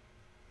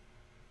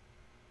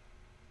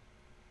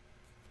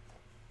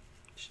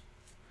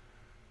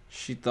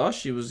 She thought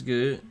she was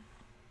good.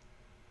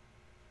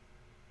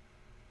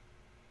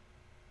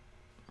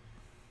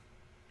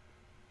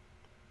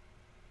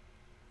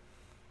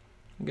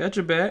 Got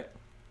your back.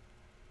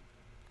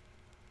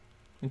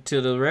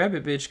 Until the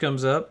rabbit bitch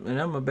comes up,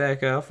 and I'm gonna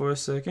back out for a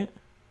second.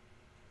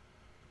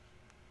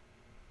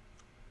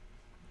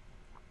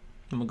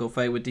 I'm gonna go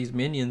fight with these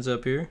minions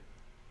up here.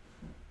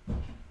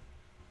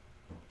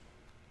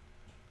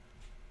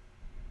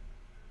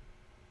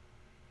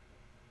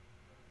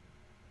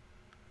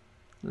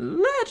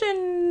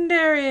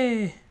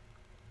 Legendary.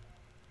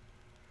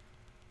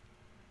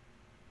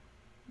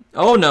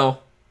 Oh no.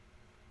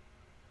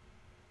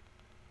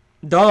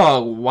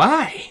 Dog,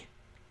 why?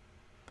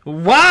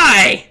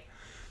 Why?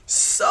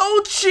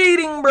 So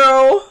cheating,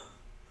 bro.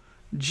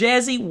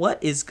 Jazzy,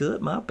 what is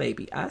good, my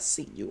baby? I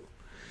see you.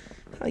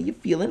 How you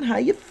feeling? How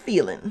you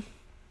feeling?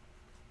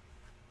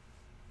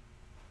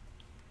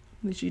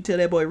 Make sure you tell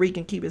that boy Rick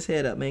can keep his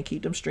head up, man.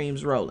 Keep them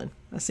streams rolling.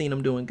 I seen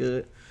him doing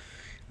good.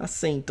 I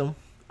seen them.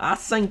 I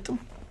seen them.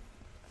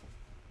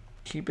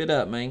 Keep it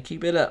up, man.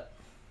 Keep it up.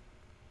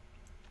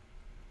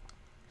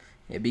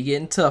 It be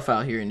getting tough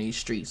out here in these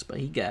streets, but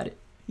he got it.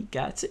 He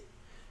got it.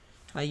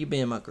 How you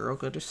been, my girl?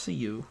 Good to see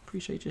you.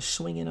 Appreciate you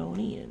swinging on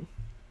in.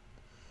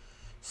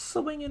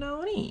 Swinging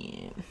on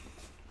in.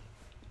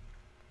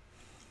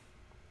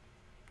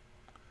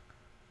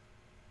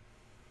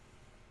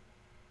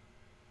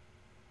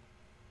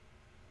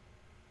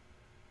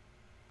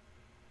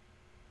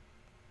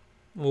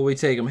 Will we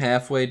take him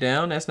halfway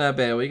down? That's not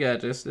bad. We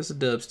got this. This is a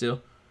dub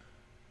still.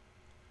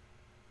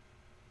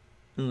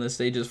 Unless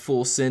they just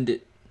full send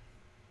it.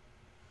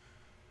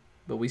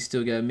 But we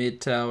still got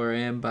mid tower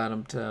and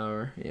bottom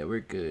tower. Yeah, we're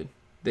good.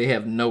 They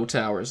have no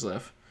towers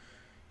left.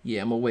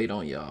 Yeah, I'm going to wait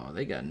on y'all.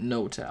 They got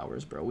no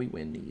towers, bro. We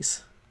win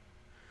these.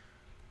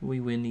 We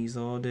win these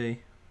all day.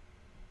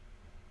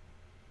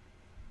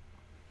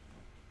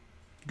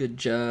 Good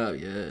job.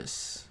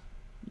 Yes.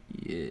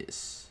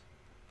 Yes.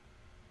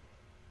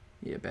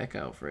 Yeah, back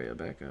out, Freya.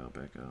 Back out,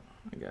 back out.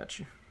 I got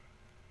you.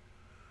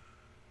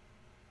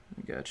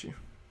 I got you.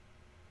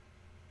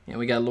 Yeah,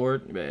 we got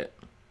Lord. Bet.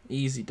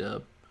 Easy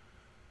dub.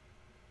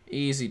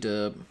 Easy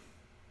dub.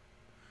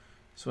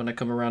 So when I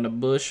come around the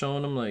bush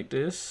on them like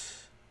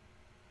this.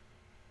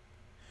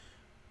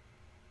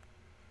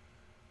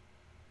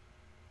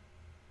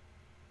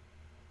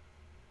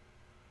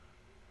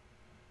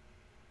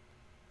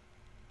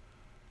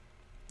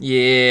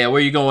 Yeah, where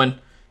you going?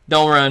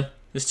 Don't run.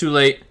 It's too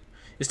late.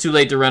 It's too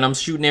late to run. I'm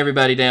shooting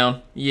everybody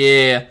down.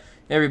 Yeah,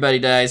 everybody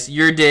dies.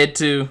 You're dead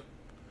too.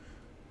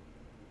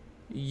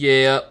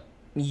 Yeah.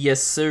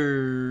 Yes,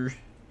 sir.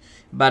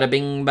 Bada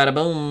bing, bada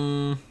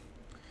boom.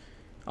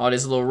 All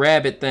this little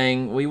rabbit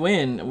thing. We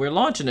win. We're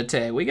launching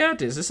attack. We got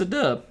this. It's a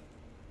dub.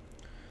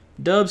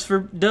 Dubs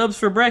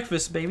for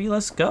breakfast, baby.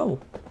 Let's go.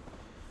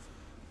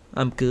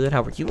 I'm good.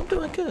 How are you? I'm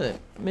doing good.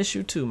 Miss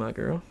you too, my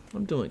girl.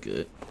 I'm doing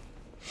good.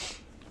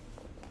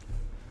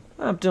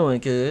 I'm doing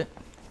good.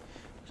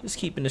 Just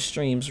keeping the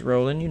streams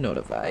rolling. You know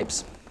the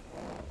vibes.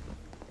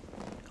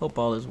 Hope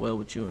all is well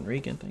with you and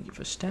Regan. Thank you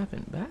for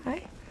stopping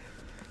by.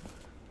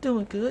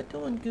 Doing good.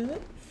 Doing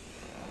good.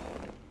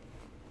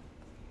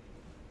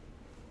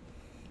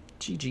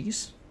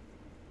 GG's.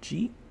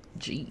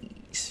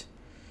 GG's.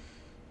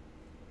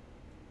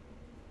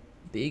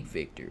 Big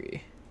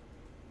victory.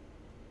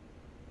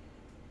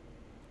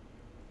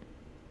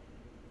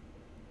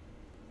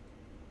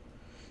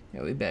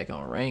 Yeah, we back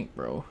on rank,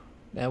 bro.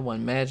 That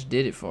one match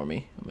did it for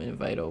me. I'm gonna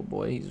invite old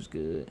boy. He was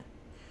good.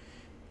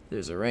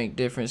 There's a rank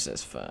difference.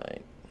 That's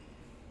fine.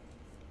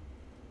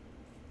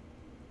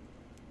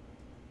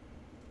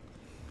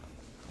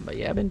 But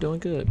yeah, I've been doing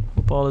good.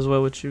 Hope all is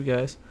well with you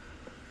guys.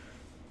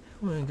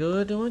 Doing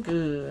good, doing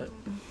good.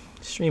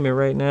 Streaming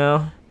right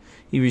now.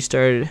 He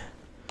restarted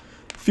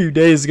a few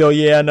days ago.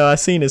 Yeah, I know. I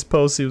seen his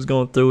post. He was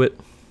going through it.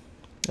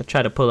 I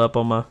try to pull up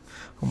on my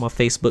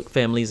Facebook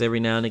families every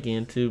now and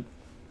again to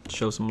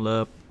show some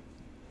love.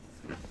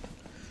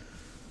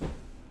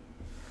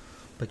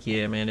 But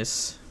yeah, man,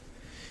 it's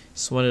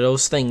one of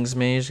those things,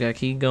 man. You just gotta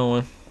keep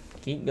going.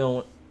 Keep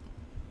going.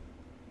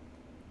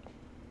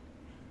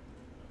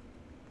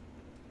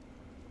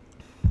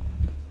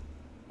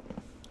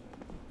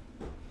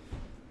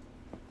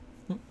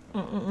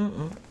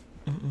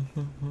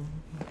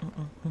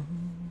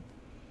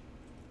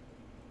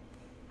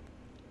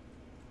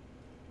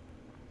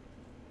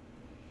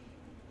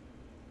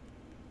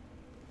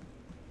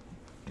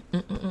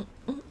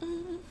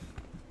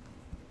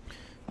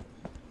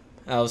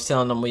 I was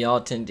telling them we all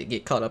tend to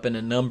get caught up in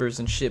the numbers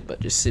and shit, but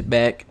just sit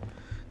back,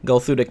 go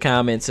through the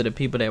comments of the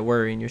people that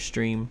were in your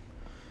stream,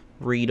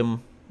 read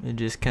them, and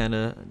just kind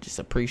of just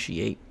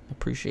appreciate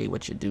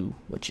what you do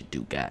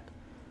got.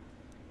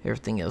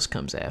 Everything else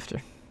comes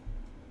after.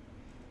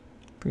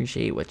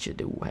 Appreciate what you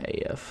do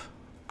have.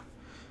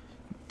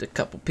 The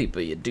couple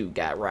people you do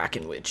got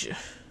rocking with you.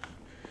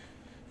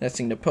 That's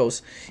thing to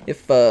post.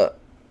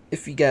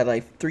 If you got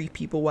like 3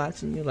 people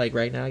watching you, like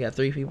right now I got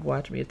 3 people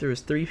watching me. If there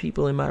was 3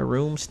 people in my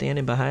room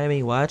standing behind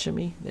me watching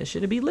me, that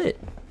shit'd be lit.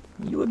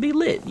 You would be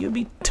lit. You'd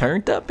be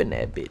turned up in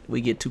that bit. We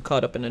get too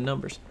caught up in the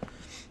numbers.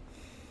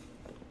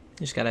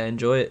 You just gotta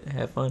enjoy it.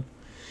 Have fun.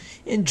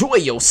 Enjoy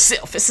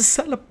yourself. It's a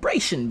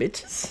celebration,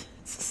 bitches.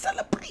 It's a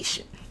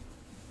celebration.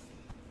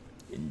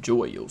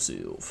 Enjoy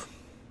yourself.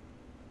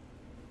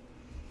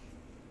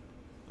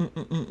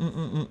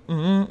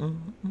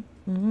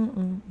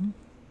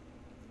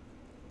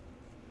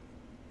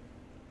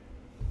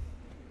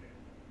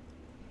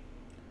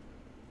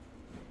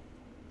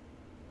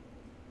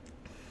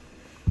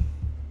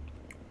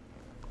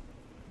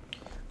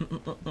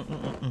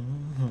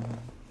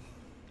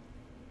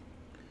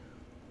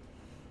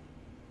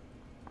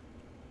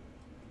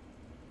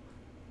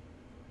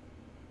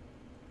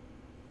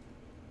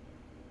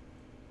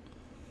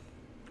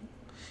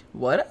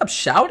 What up,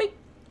 shouty?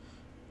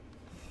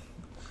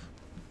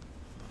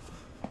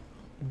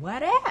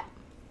 What up?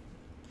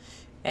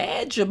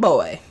 Add your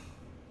boy.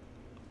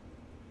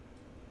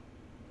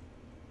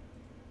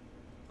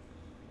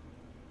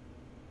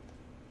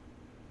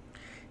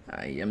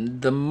 I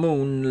am the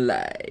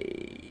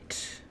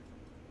moonlight.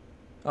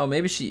 Oh,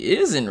 maybe she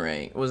is in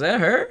rank. Was that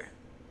her?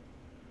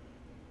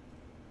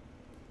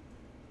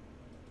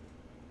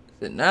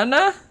 Is it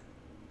Nana?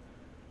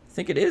 I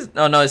think it is.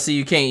 Oh no, see,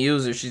 you can't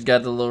use her. She's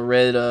got the little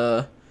red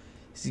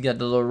she's got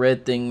the little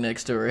red thing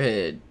next to her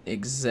head.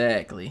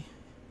 Exactly.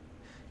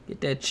 Get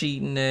that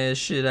cheating ass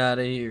shit out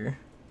of here.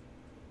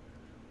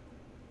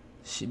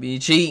 She be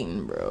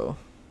cheating, bro.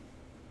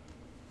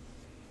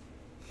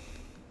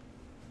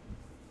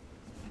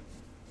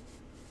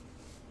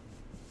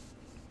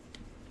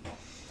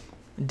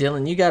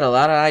 Dylan, you got a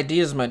lot of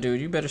ideas, my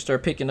dude. You better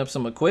start picking up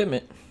some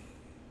equipment.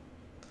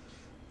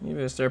 You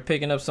better start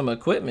picking up some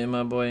equipment,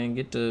 my boy, and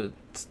get to...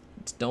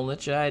 Don't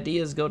let your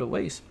ideas go to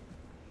waste.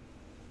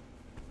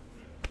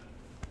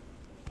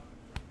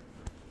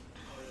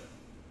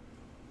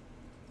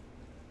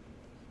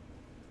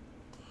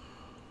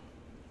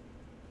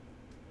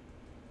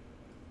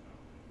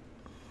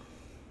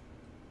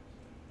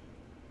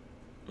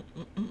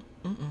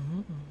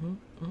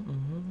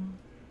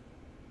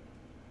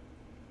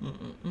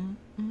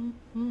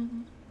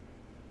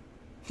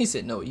 He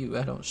said, no,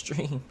 I don't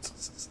stream.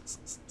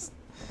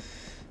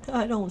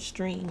 I don't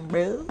stream,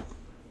 bro.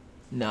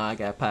 No, I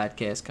got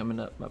podcasts coming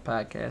up. My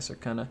podcasts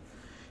are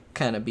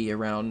kind of be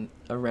around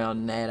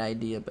that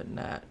idea, but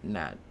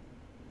not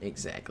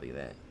exactly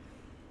that.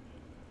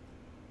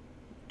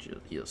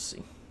 You'll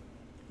see.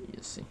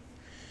 You'll see.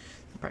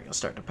 I'm probably gonna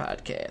start the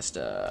podcast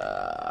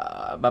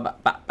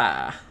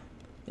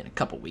in a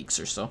couple weeks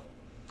or so.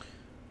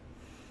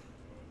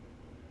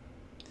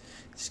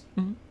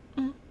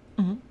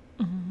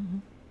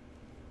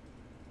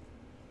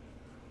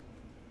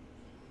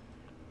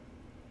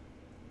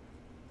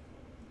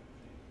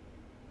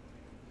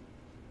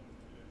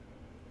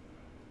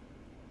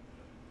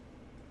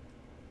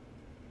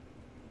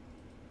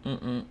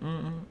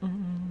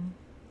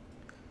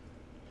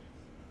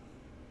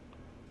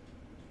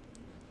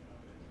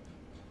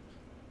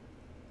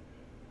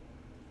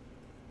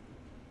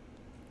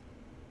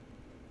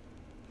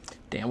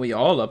 Damn, we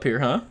all up here,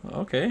 huh?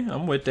 Okay,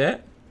 I'm with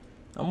that.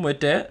 I'm with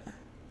that.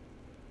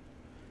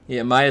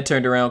 Yeah, Maya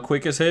turned around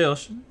quick as hell.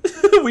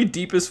 We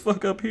deep as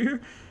fuck up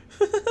here.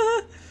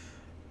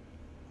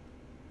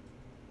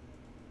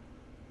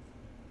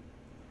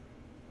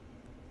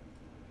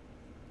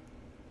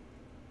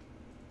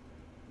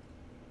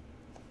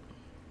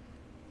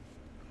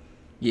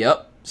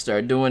 Yep,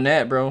 start doing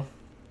that, bro.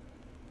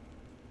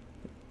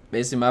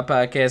 Basically, my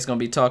podcast is gonna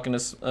be talking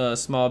to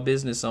small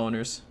business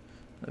owners.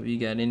 If you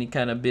got any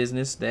kind of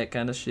business, that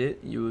kind of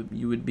shit, you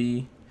would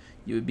be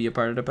a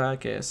part of the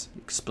podcast.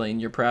 Explain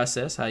your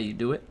process, how you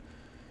do it.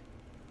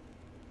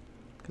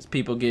 Because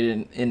people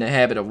get in the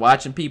habit of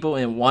watching people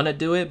and want to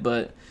do it,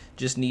 but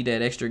just need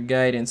that extra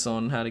guidance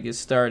on how to get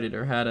started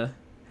or how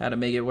to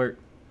make it work.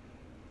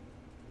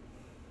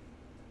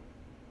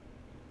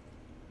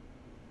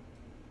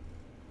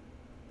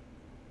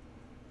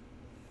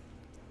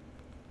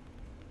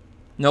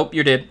 Nope,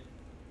 you're dead.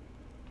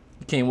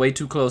 You came way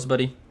too close,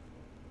 buddy.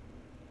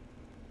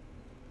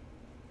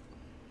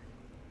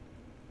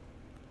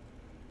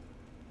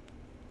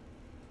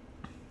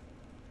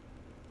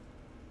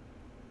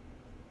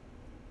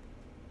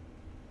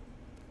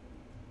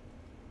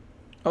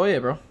 Oh yeah,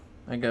 bro.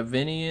 I got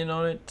Vinny in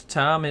on it.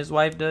 Tom, his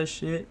wife, does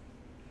shit.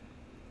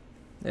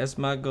 That's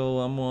my goal.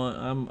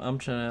 I'm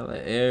trying to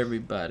let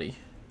everybody.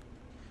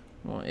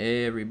 I want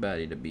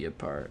everybody to be a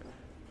part.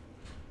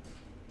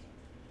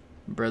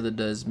 Brother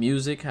does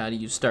music. How do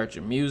you start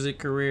your music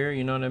career?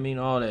 You know what I mean?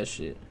 All that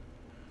shit.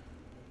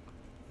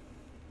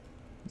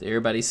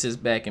 Everybody sits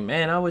back and,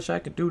 man, I wish I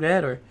could do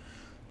that, or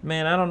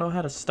man, I don't know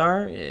how to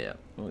start. Yeah,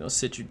 we're gonna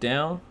sit you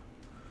down,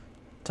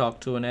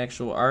 talk to an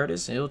actual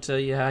artist, and he'll tell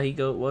you how he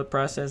go, what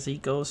process he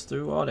goes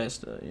through, all that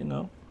stuff. You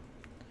know,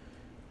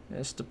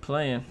 that's the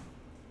plan.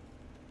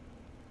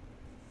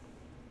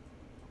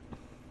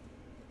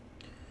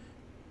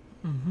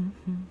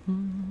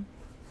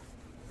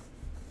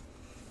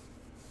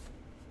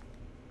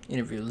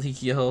 Interview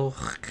leak, yo.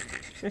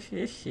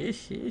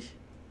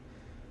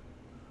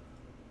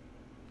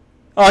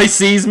 Oh, he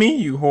sees me,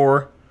 you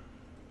whore.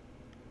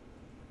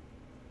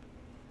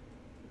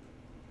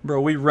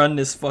 Bro, we run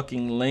this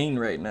fucking lane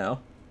right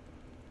now.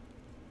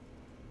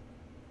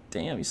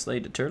 Damn, he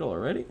slayed the turtle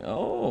already?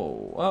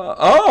 Oh,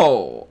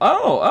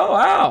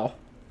 ow.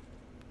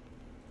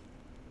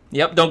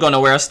 Yep, don't go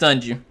nowhere, I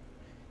stunned you.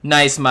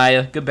 Nice,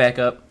 Maya. Good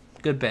backup.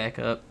 Good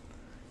backup.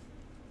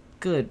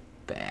 Good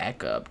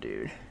backup,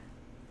 dude.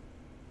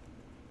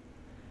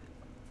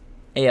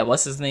 Yeah,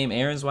 what's his name?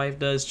 Aaron's wife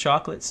does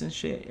chocolates and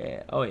shit.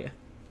 Yeah, oh yeah.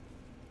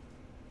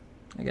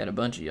 I got a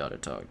bunch of y'all to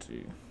talk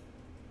to.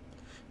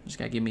 Just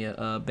gotta give me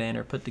a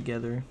banner put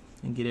together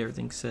and get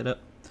everything set up.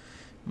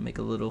 Make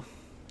a little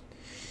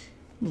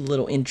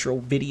intro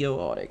video.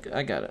 Oh,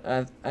 I got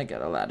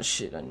a lot of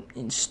shit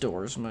in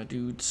stores, my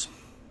dudes.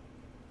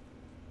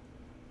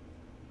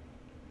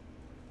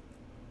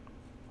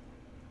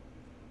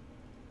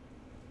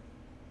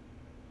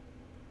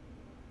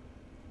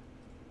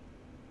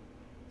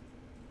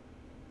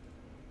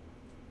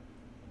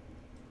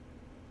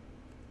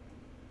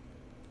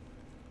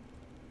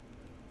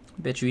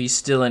 Bet you he's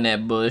still in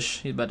that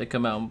bush. He's about to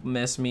come out and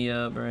mess me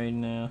up right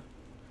now.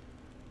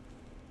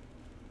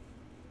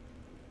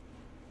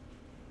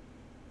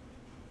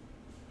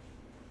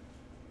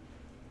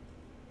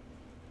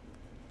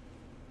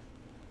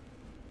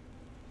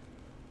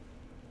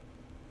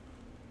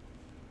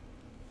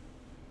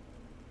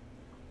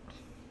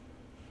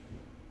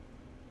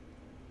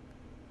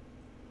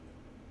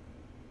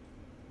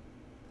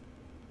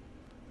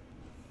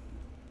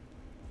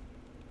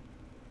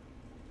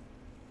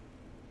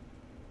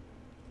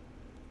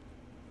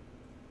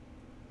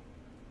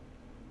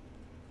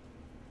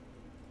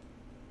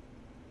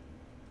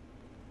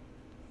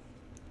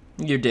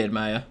 You're dead,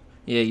 Maya.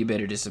 Yeah, you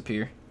better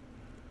disappear.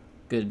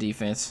 Good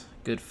defense.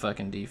 Good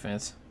fucking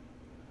defense.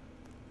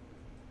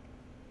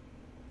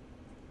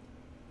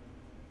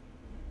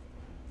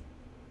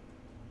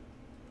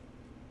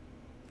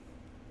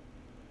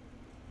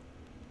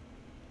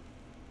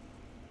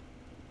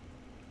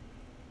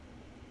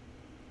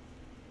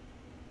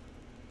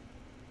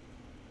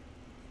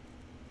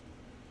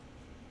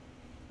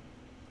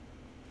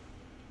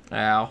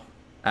 Ow.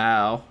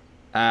 Ow.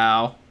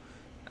 Ow.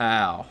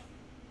 Ow.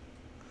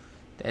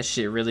 That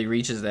shit really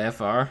reaches that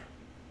far.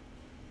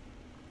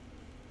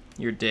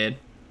 You're dead.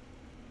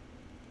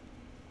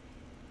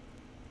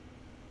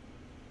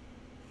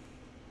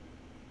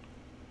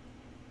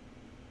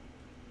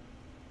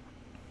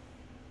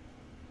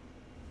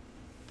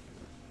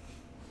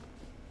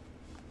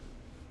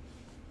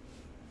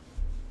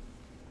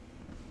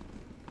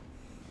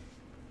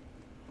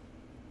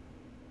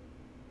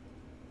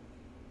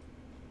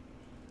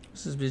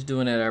 What's this bitch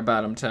doing at our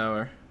bottom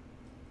tower?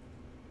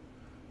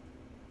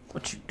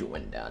 What you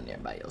doing down there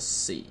by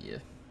yourself?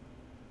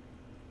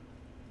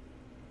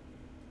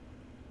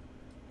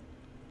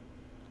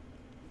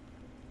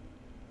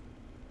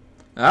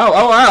 Ow,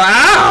 ow,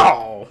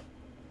 ow,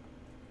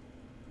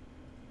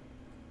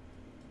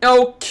 ow!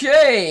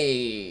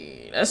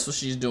 Okay. That's what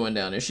she's doing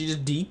down there. She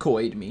just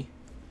decoyed me.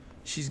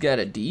 She's got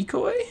a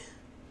decoy?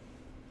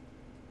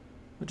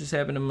 What just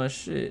happened to my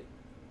shit?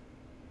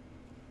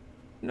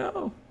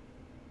 No.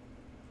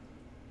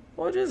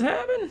 What just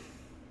happened?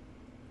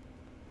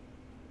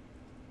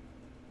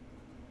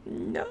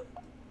 No.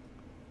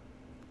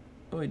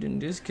 Oh, we didn't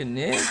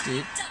disconnect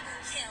it.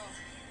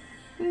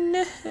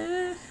 No.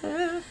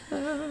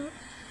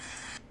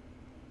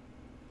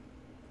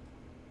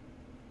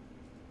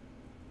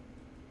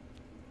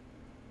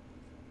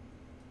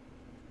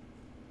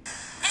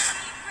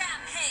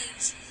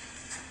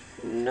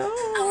 No.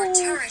 Our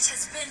turret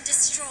has been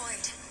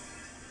destroyed.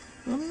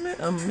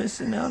 I'm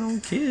missing out on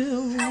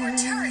kills. Our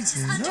turret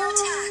is under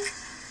attack.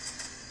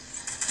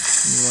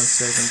 Give me 1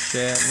 second,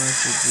 chat. My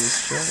shit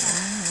just shut off.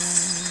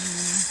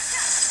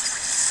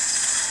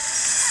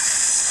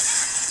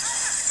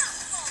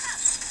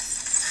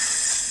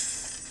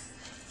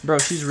 Bro,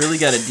 she's really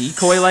got a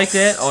decoy like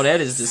that? Oh,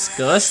 that is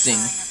disgusting.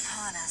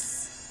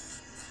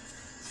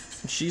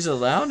 She's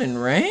allowed in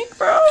rank,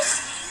 bro?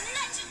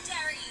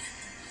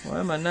 Why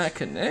am I not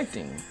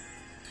connecting?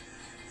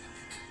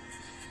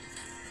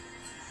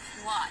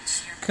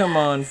 Come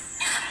on,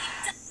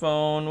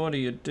 phone. What are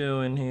you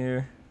doing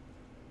here?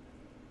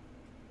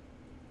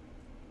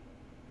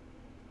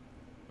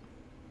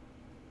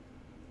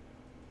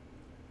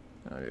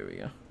 Oh, there we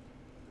go.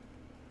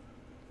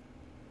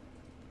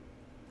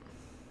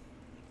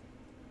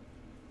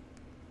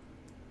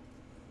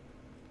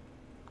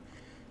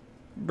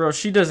 Bro,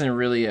 she doesn't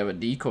really have a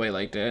decoy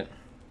like that.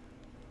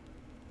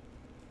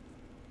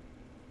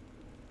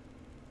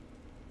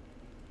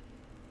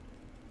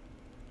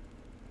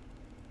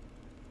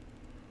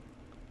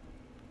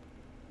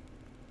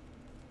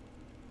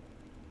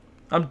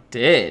 I'm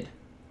dead.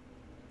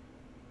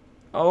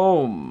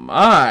 Oh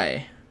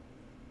my.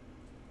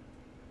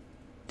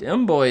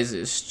 Them boys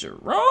is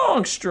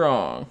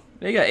strong.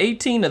 They got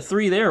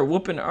 18-3 there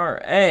whooping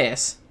our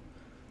ass.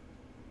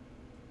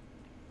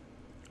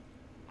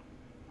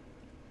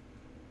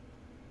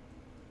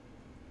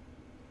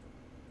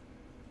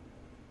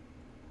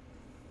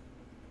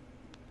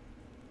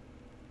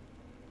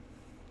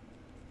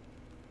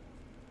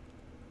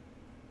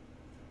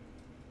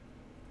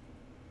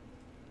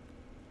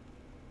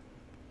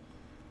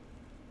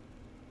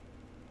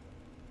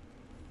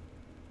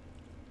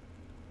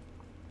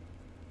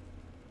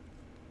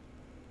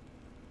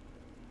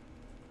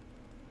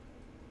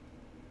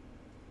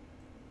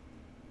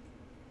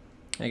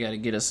 I gotta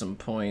get us some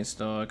points,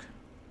 dog.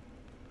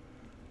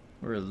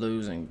 We're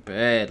losing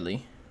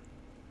badly.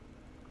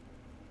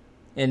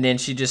 And then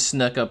she just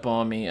snuck up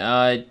on me.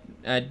 I'd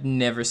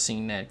never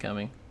seen that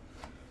coming.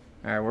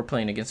 Alright, we're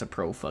playing against a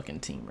pro fucking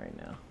team right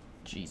now.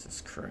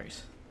 Jesus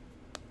Christ.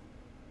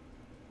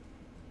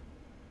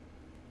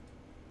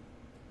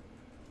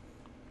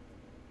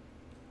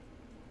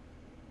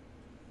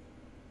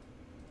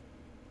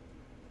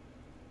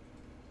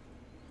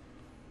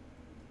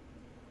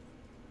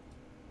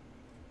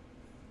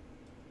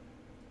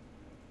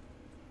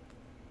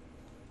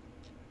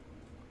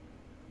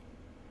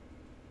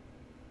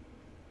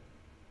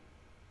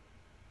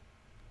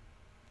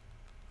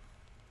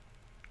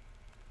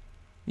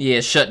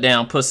 Yeah, shut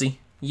down, pussy.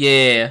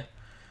 Yeah.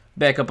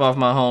 Back up off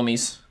my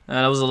homies.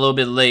 I was a little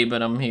bit late,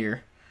 but I'm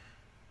here.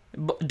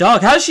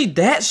 Dog, how is she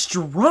that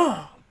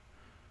strong?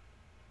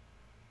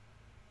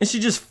 And she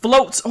just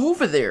floats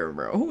over there,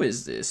 bro. Who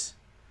is this?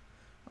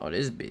 Oh,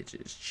 this bitch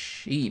is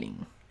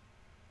cheating.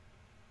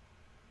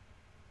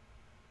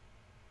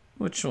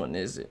 Which one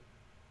is it?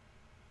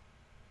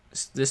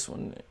 It's this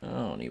one. I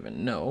don't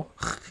even know.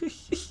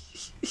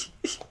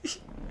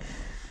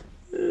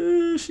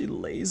 She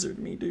lasered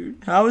me,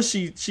 dude. How is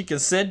she? She can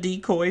set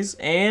decoys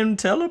and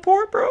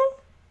teleport, bro?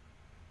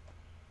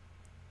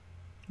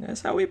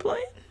 That's how we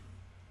playing?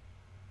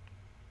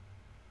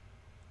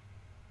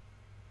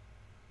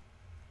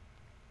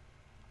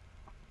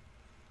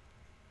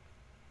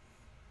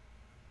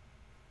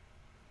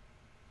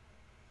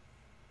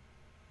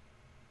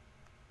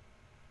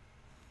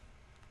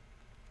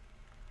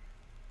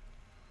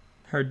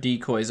 Her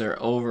decoys are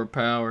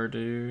overpowered,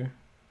 dude.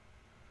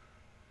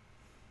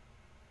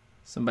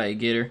 Somebody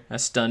get her. I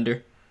stunned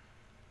her.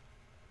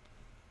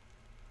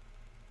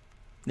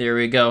 There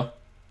we go.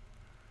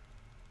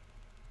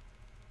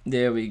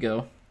 There we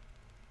go.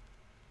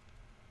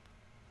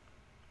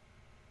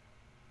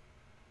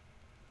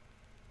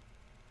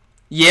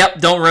 Yep,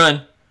 don't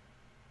run.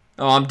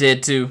 Oh, I'm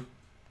dead too.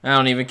 I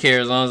don't even care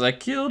as long as I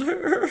killed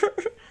her.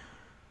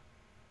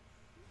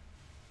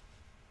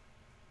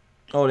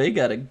 Oh, they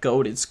got a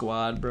goated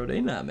squad, bro.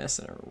 They not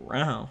messing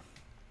around.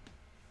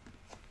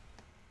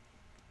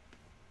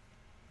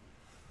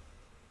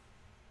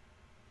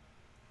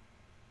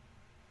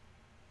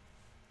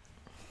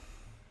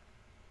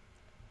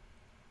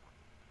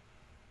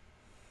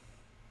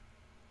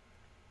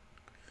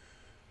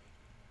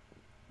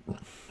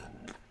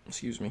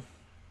 Excuse me.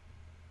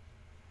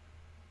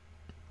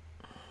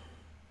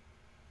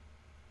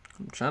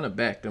 I'm trying to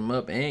back them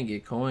up and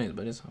get coins,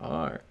 but it's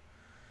hard.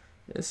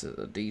 This is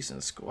a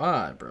decent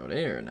squad, bro.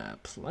 They're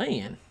not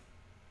playing.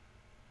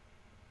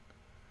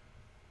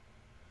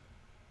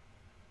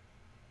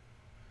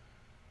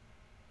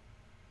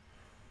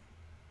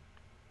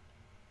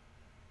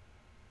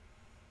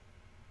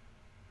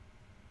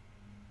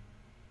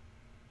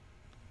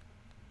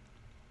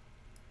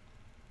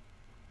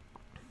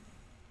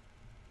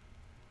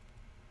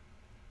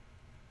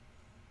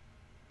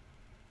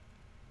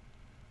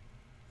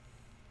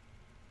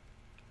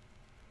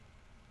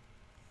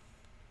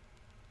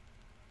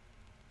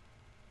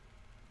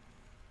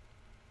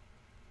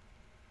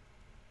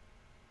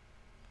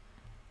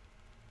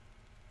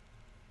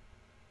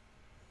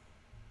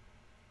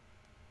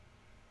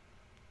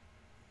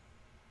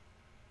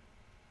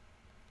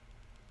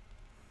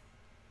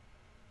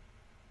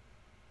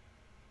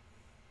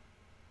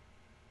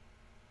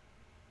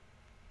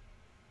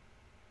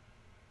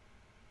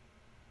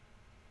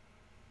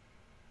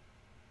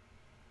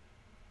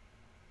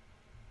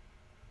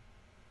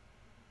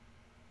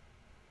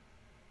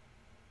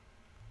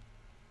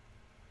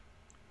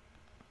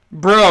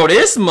 Bro,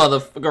 this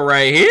motherfucker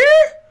right here?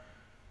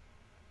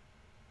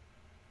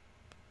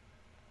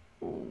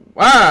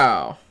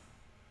 Wow.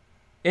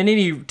 And then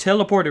he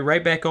teleported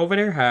right back over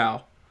there?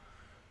 How?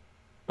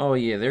 Oh,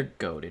 yeah, they're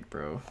goated,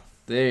 bro.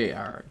 They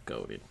are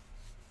goated.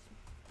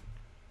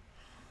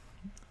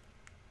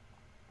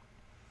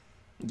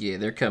 Yeah,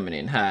 they're coming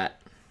in hot.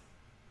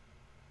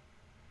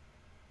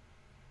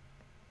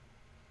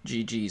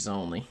 GG's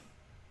only.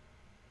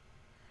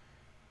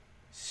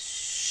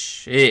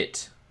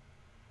 Shit.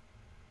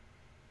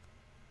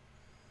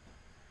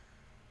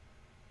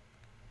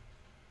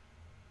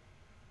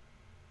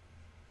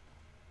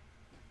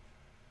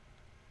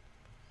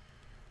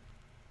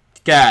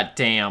 God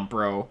damn,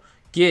 bro.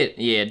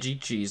 Yeah,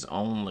 GG's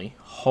only.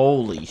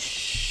 Holy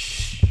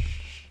shit.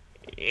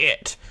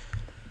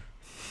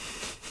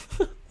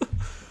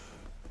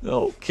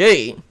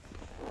 Okay.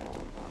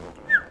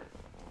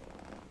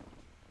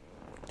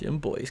 Them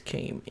boys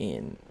came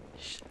in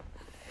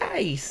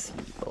spicy,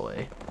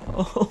 boy.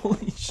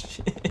 Holy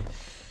shit.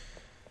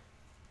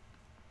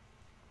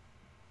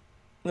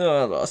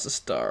 No, I lost a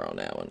star on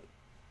that one.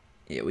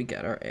 Yeah, we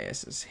got our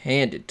asses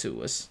handed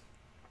to us.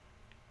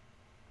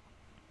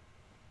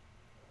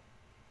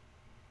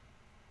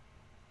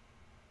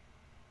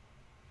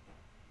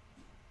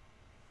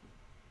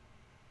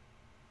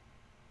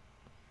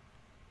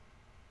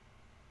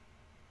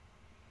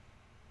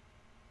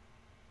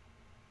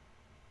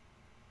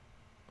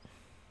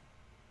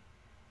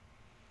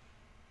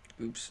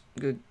 Oops,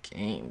 good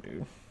game,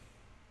 dude.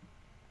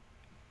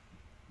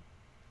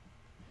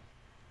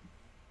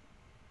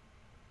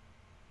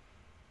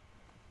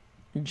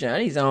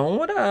 Johnny's on.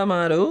 What am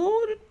I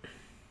doing?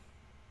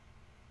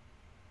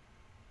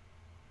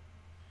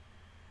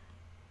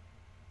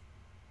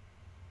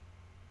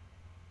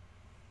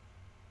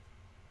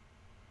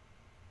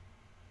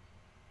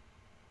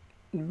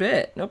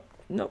 Bet. Nope.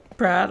 No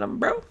problem,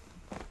 bro.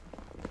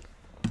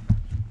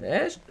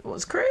 That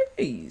was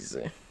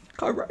crazy.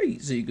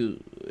 Crazy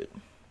good.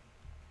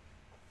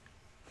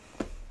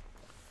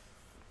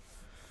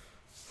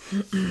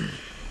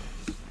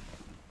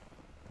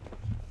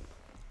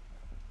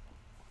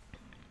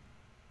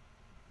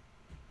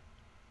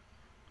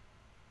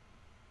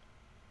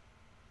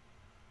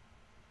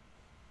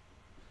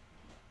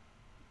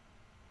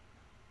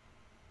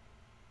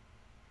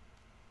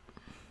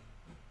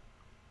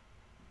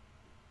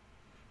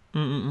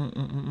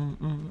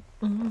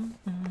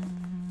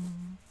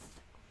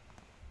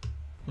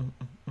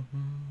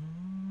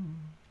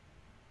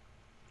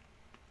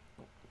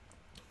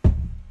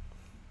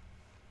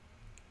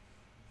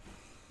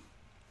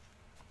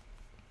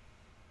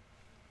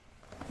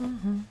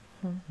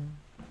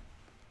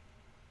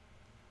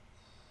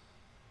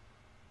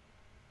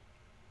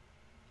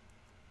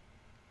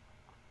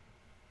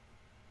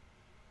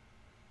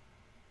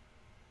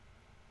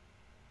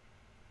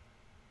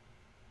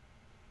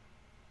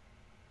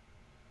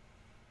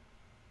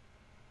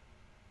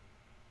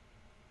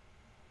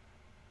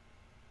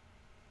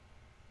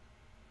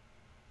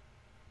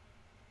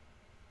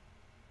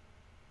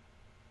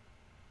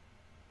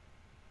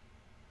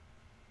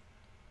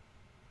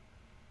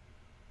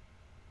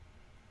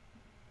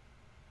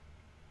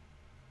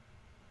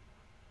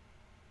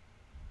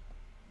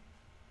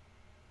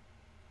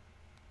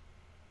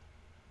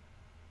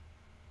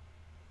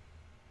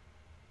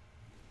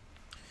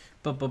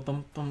 Bum, bum,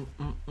 bum,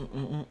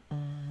 bum,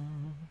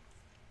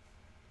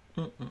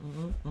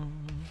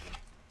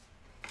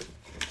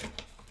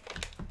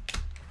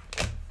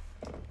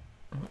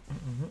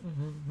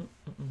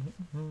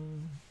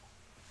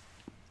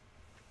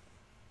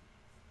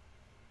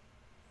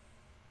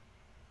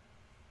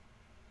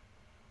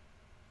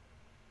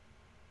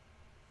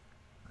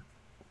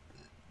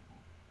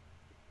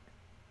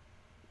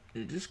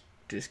 You just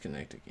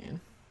disconnect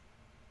again.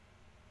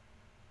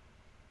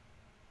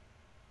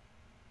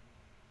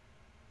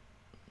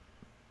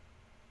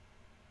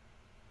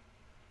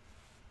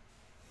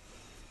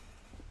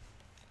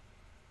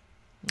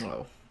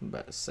 Oh, I'm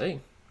about to say.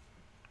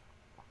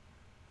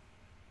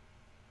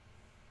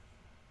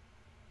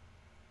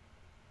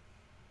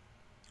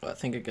 I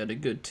think I got a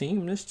good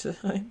team this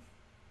time.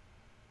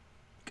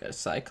 Got a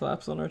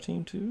Cyclops on our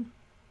team too.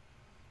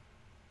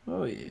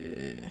 Oh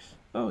yeah.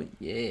 Oh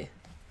yeah.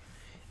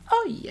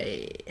 Oh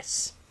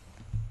yes.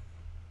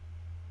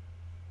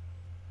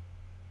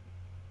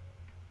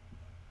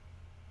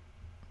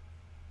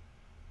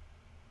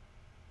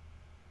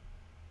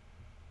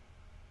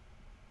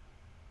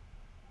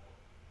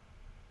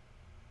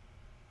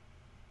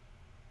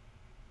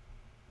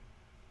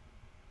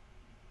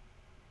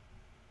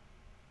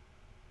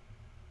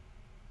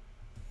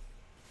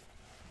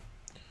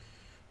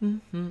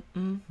 Damn,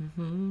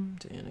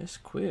 that's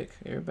quick.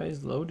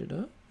 Everybody's loaded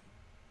up.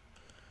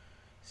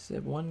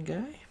 Except one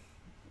guy.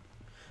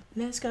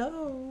 Let's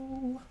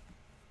go.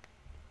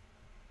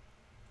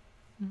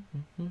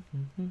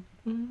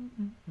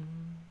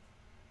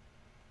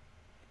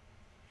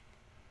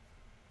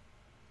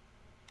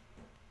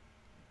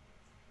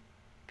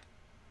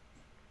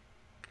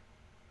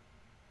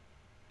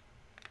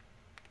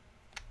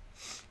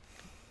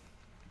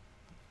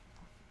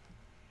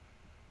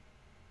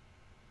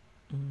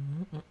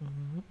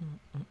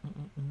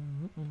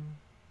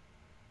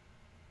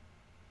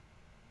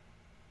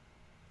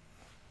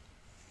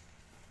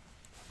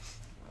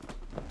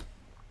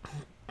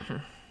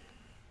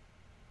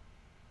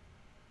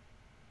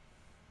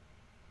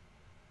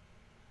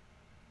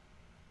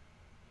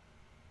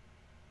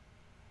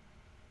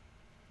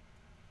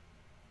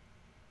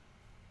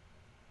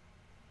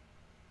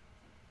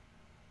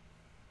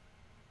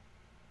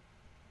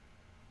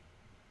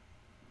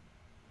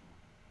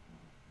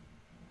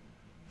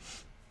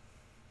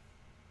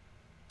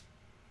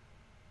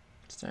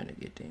 Starting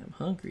to get damn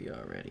hungry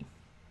already.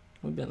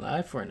 We've been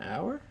live for an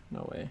hour?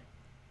 No way.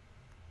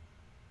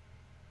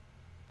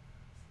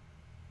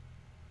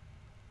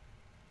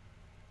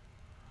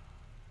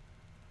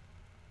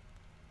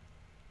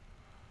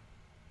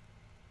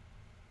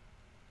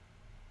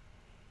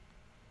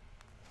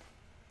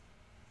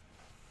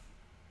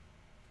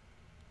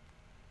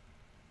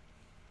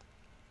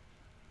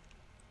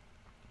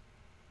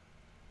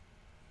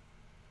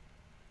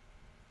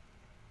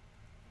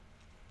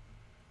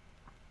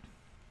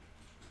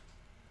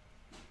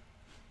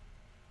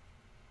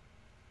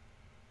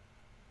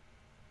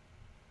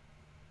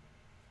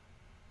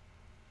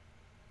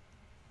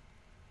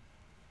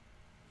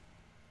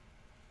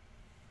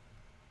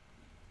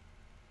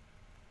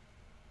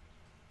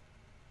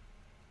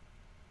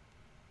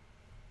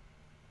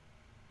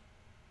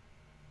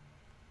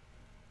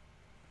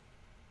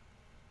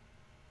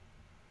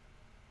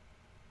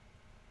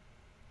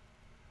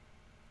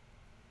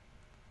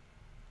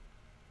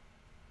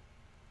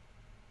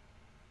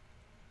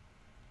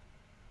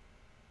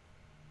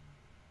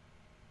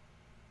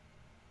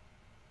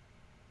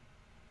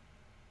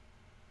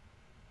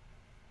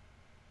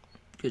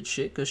 Good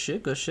shit, good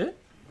shit, good shit.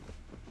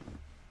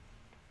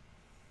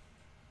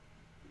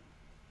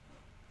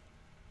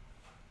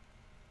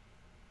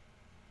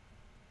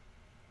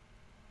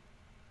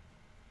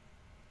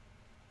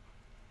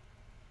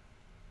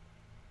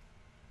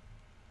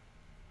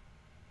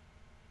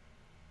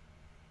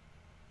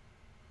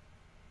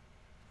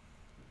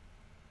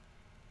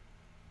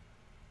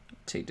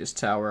 Take this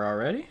tower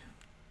already.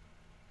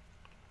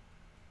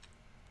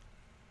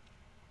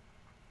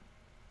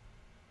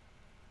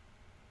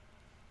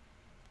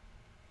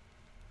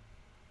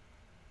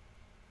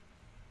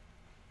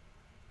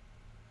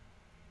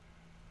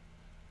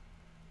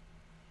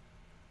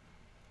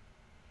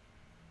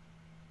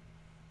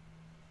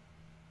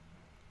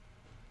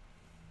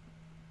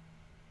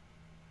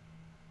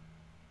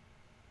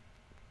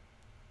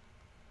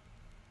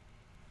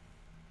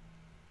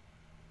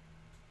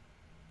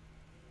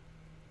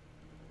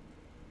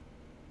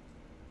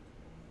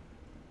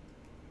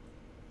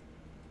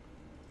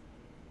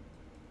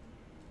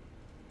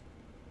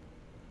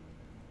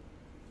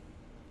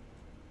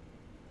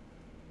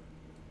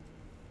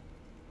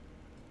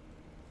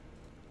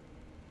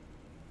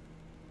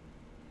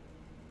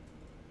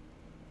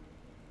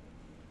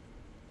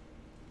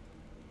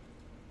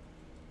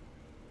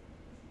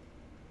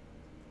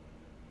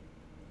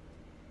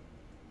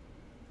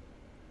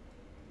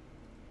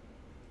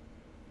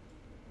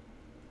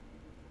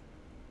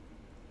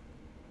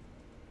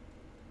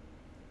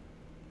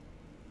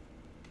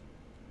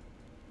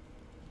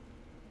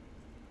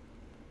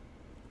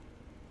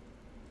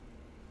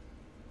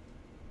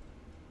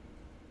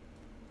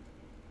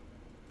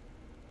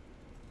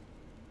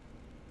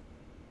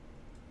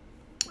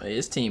 Hey,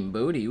 it's Team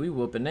Booty. We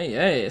whooping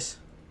their ass.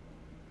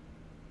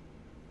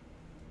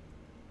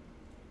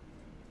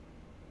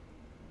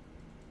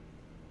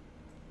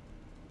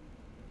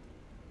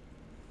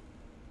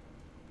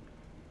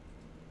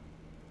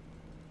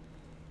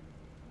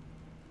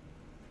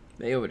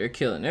 They over there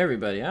killing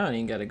everybody. I don't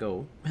even gotta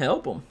go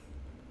help them.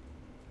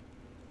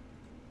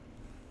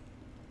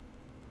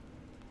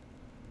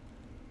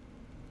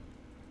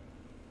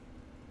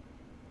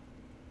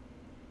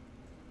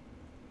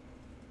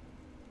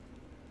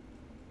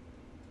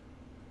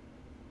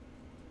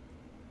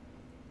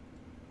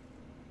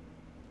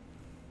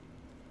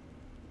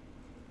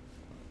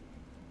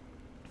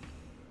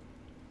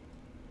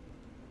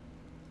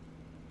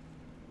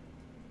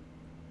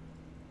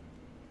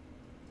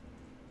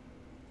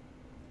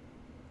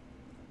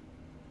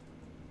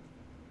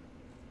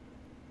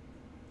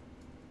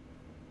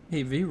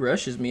 If he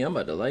rushes me, I'm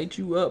about to light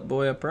you up,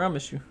 boy. I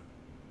promise you.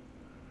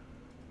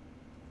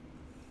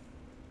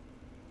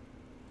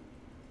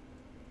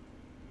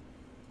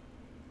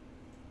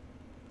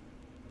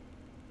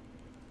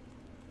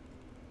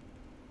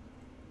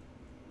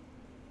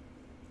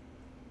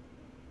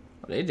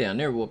 Oh, they down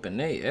there whooping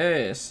they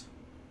ass.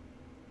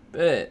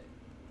 Bet.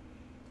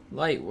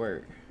 Light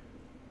work.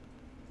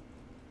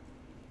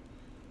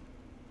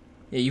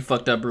 Yeah, you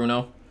fucked up,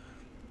 Bruno.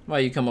 Why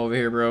you come over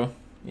here, bro?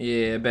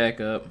 Yeah,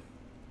 back up.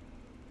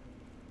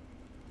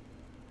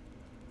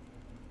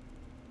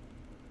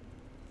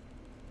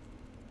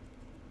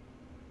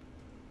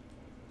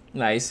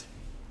 Nice.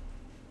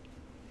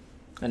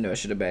 I knew I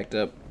should have backed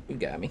up. You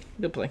got me.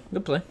 Good play.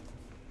 Good play.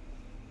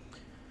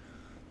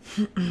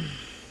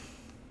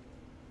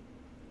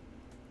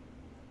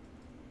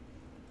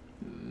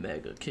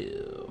 Mega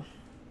kill.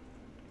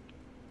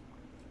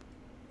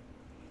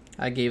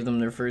 I gave them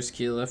their first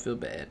kill. I feel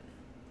bad.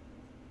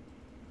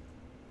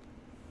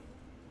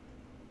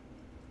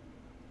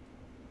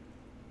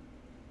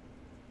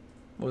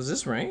 Was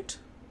this ranked?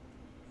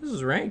 This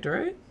was ranked,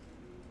 right?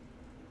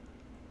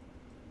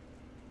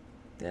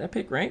 Did I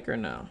pick rank or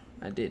no?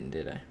 I didn't,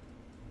 did I?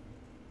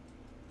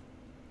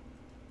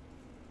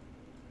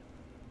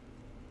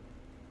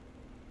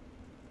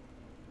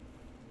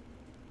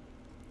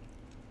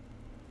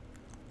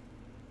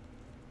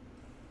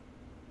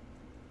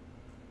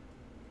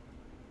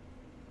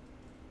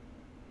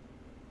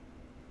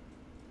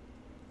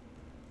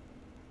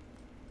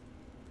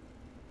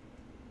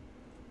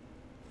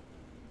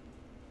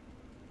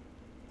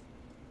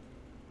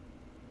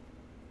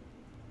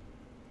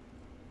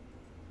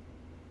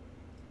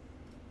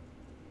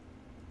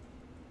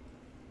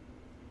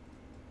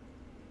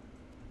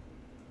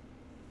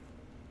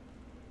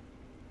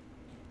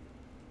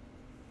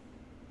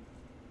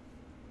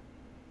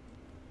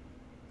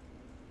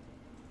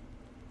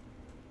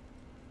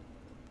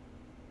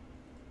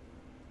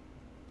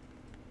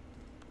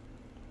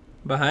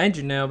 Behind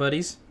you now,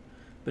 buddies.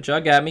 But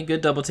y'all got me.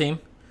 Good double team.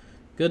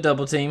 Good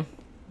double team.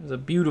 It was a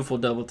beautiful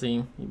double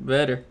team. You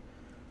better.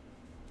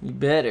 You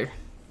better.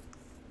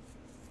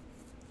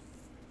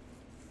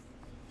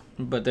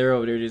 But they're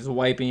over there just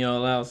wiping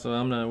y'all out, so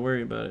I'm not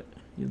worried about it.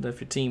 You left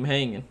your team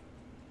hanging.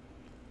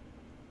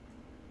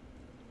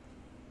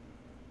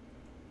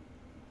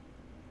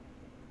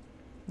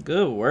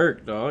 Good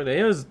work, dog.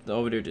 They was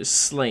over there just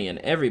slaying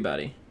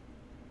everybody.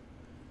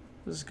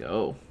 Let's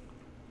go.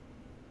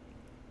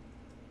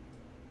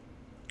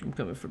 I'm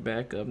coming for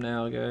backup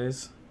now,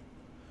 guys.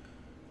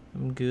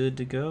 I'm good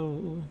to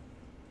go.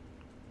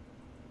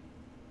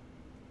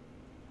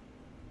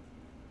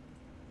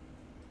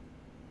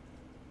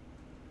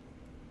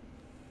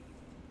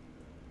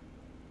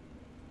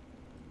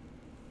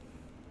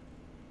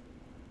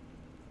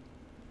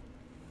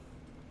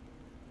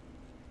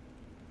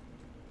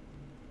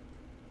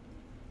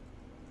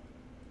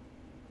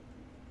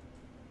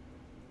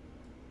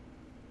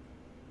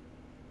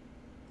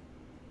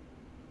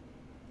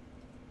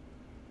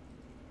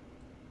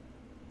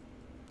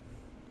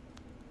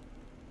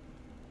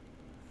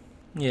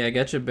 Yeah, I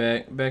got your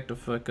back. Back the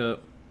fuck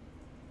up.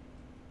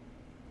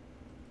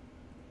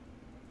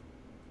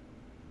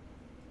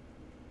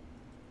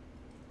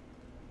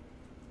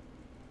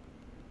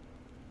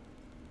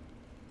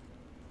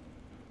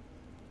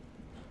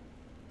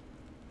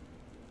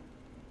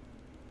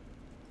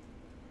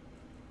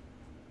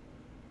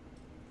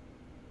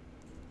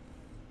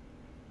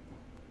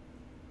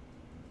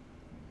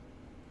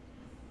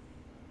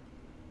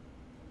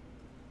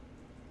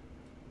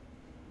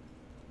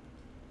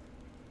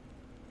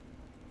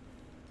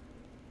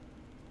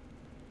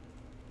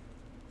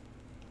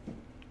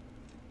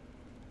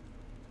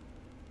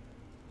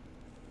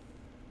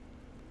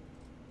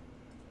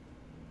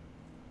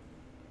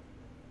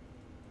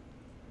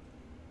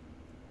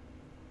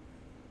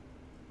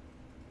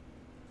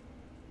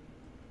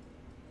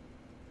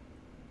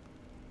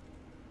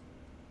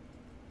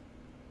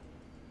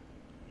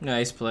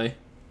 Nice play.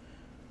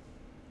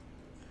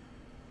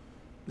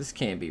 This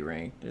can't be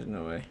ranked. There's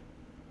no way.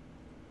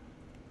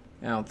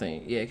 I don't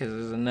think. Yeah, because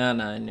there's a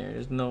 9-9 in there.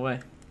 There's no way.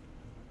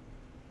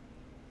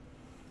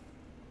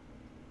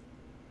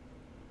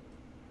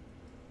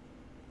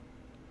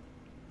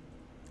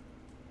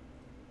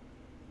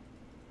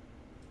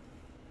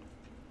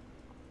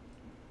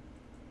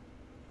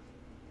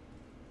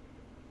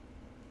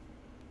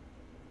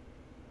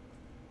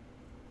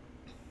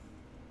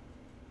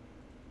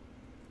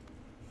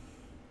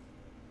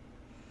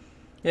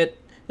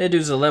 That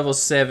dude's a level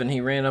 7.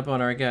 He ran up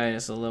on our guy.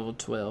 That's a level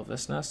 12.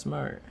 That's not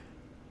smart.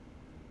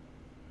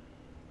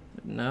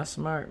 Not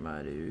smart,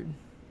 my dude.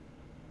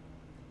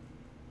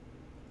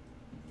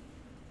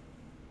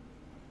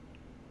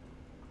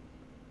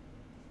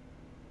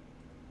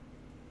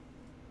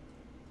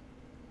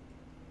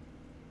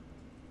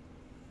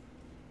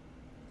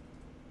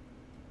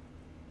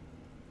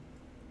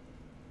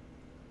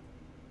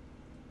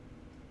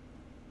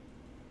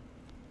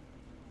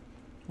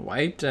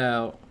 Wiped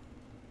out.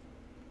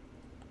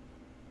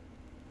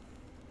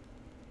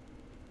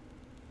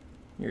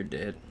 You're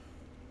dead.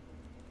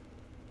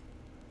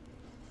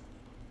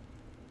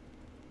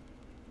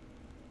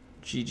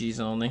 GG's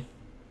only.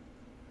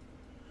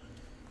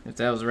 If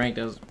that was ranked,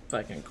 that was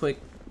fucking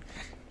quick.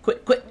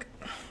 Quick.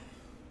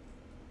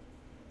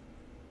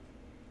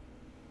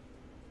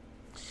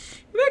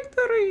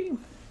 Victory!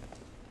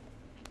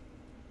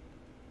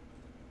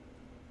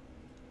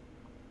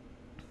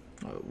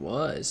 Oh, it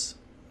was.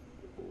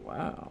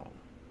 Wow.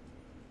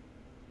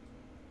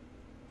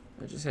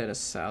 I just had a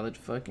solid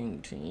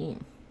fucking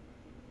team.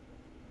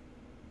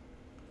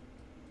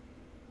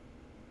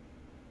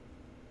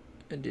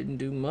 I didn't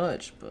do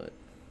much, but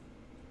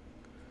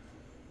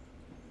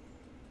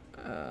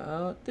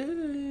I'll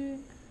do it.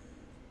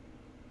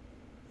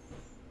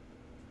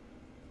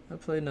 I'll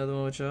play another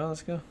one with y'all.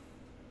 Let's go.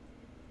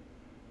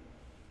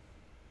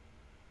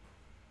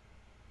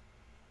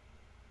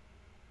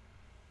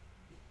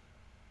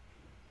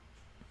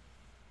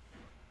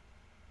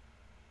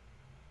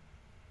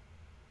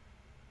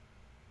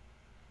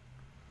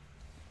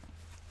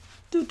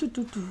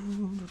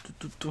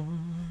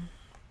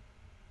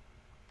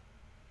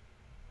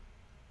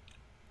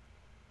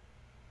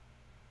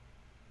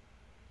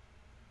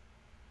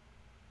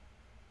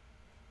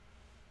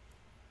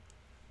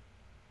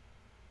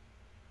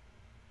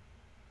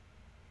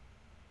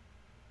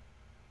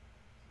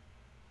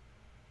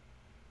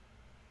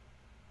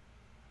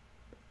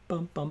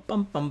 Bum bum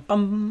bum bum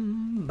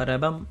bum, bada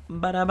bum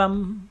bada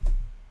bum.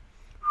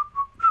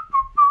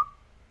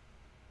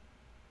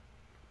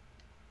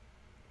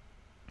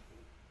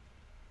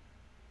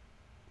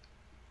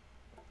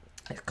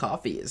 That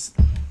coffee is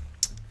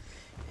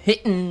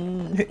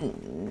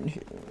hitting.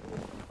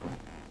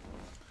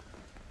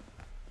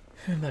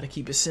 I'm about to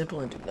keep it simple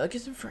and do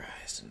nuggets and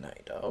fries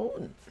tonight,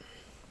 dog.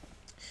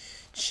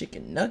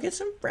 Chicken nuggets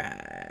and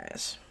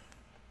fries.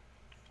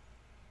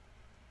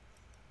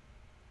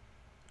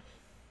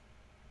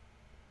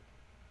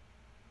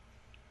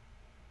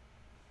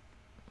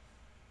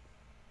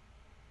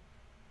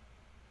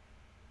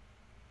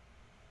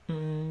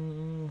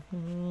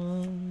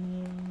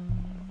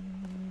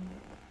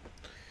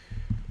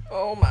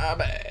 Oh, my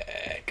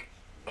back.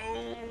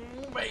 Oh,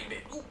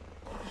 baby. Ooh.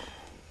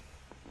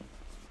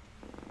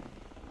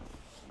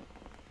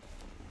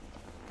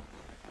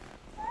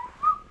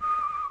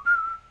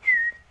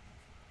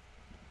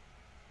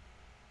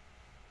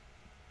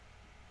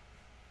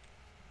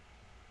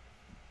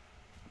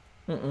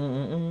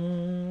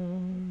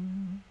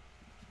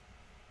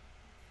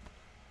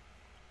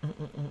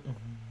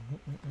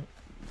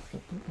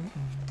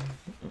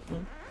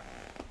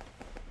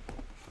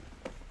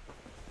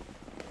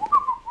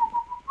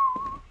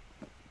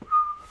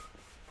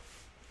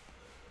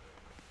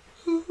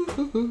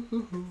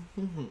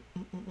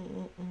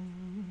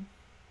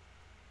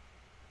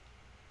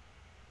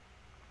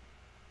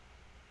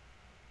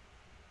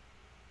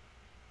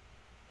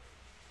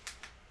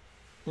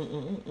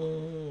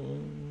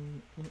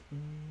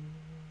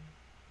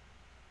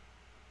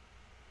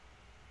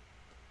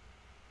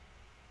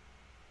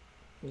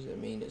 Does that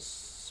mean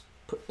it's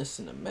putting us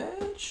in a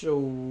match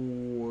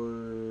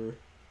or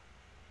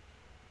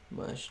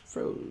my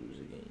froze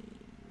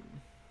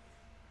again?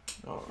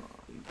 Oh,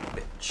 you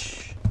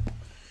bitch.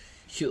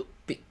 You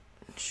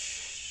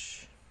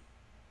bitch.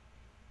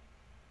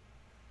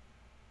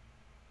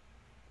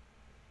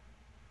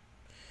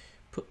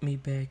 Put me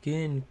back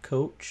in,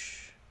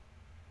 coach.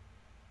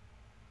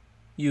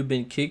 You've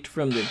been kicked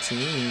from the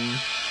team.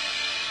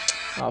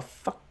 Oh,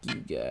 fuck you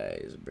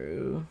guys,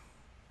 bro.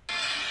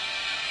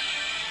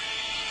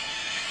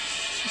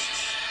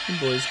 You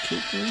boys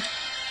kicked me.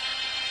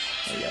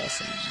 Oh, y'all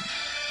some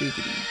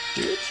biggity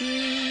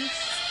bitches.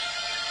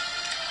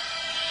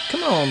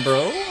 Come on,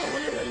 bro. I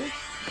wonder let me.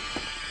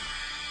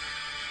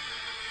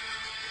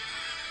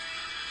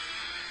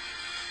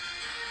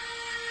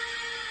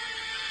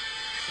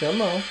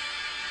 Come on.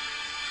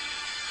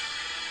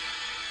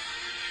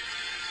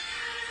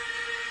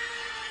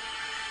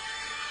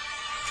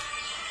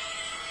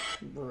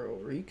 Bro,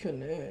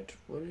 reconnect.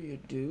 What are you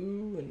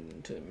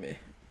doing to me?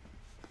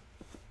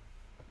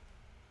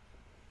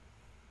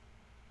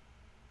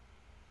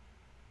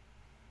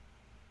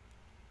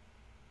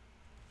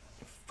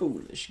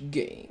 Foolish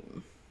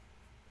game.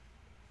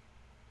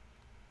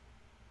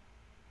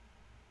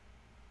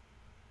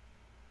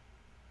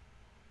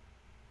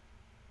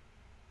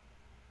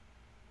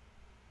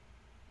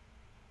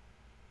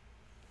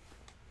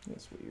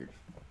 That's weird.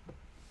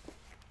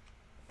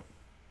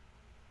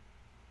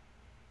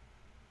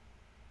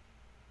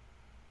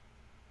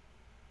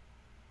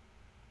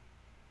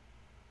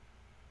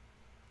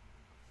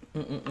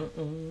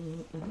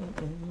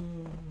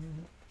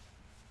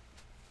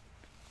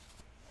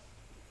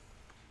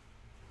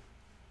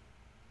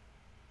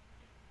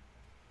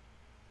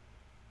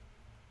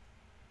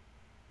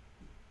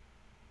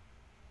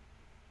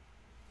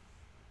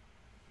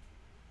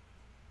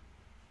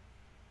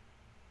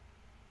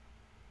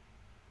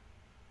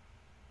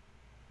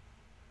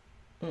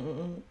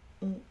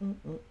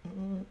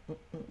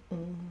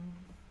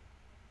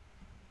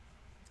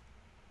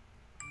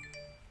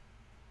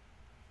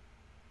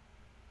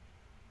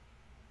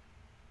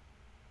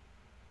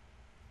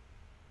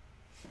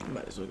 I'm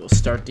about to as well go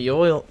start the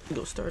oil.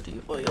 Go start the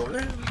oil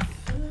now.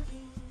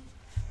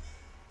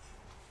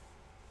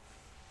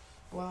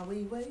 While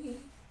we wait, get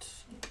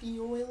the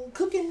oil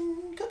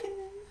cooking.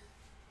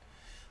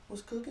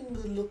 What's cooking?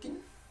 Good looking.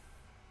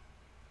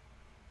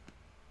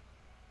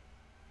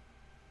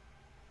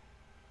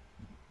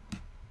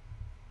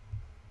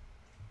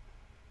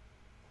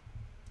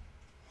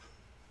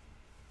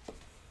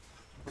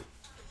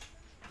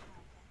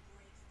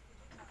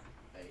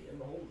 Hey, I'm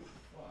holding.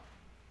 What?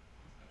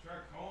 I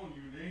tried calling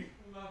you, Nate.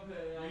 My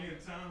bad. Me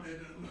and Tom had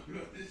to look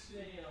up this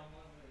shit. Damn,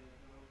 my bad,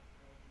 bro.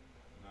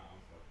 Nah,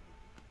 I'm fucking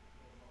with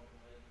you.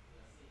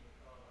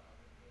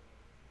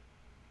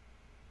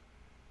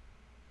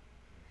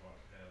 I bought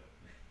a pallet.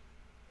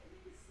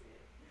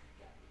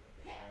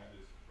 I had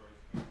this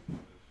first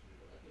cost of this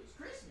shit. Like it was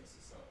Christmas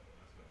or something.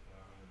 I spent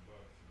 $500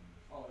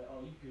 on this.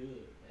 Oh, you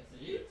good. That's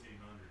it.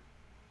 1,500.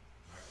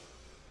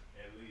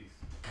 At least.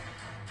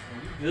 Oh,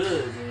 you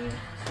good, man.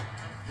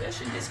 That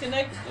shit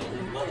disconnected, though,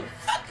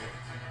 motherfucker.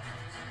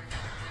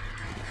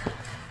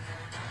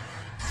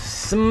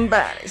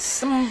 Somebody.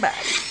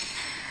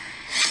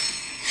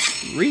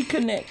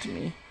 Reconnect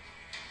me.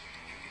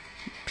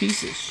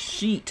 Piece of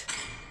shit.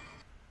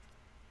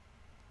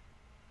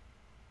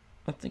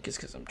 I think it's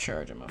because I'm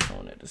charging my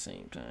phone at the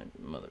same time.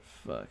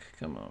 Motherfuck.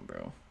 Come on,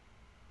 bro.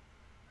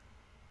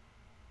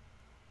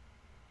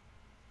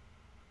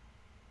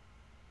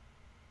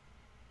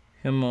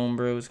 Come on,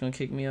 bro. It's gonna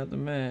kick me out the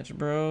match,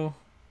 bro.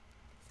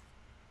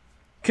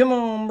 Come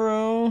on,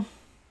 bro.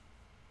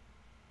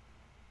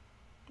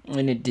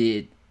 And it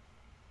did.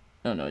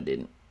 Oh, no, it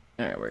didn't.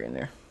 Alright, we're in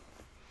there.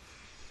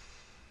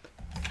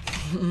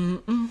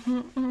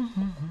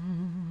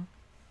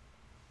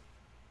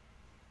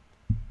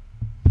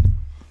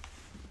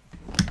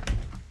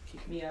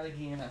 Kick me out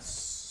again. I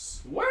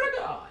swear to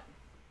God.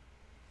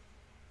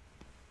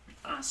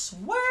 I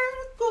swear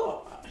to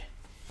God.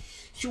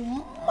 You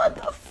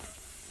motherfucker.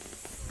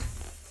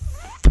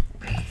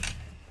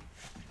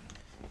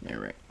 All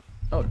right.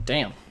 Oh,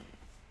 damn.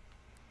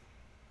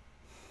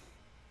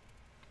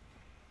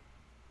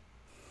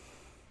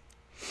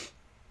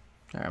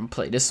 All right, I'm gonna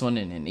play this one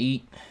and then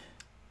eat.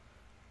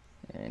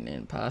 And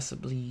then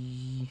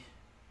possibly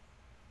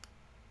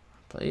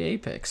play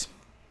Apex.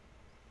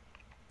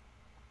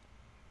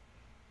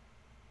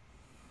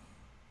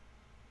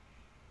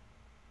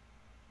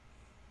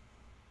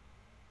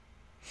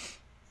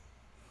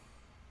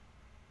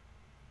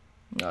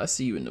 Oh, I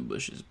see you in the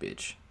bushes,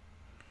 bitch.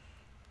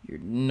 You're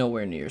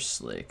nowhere near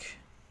slick.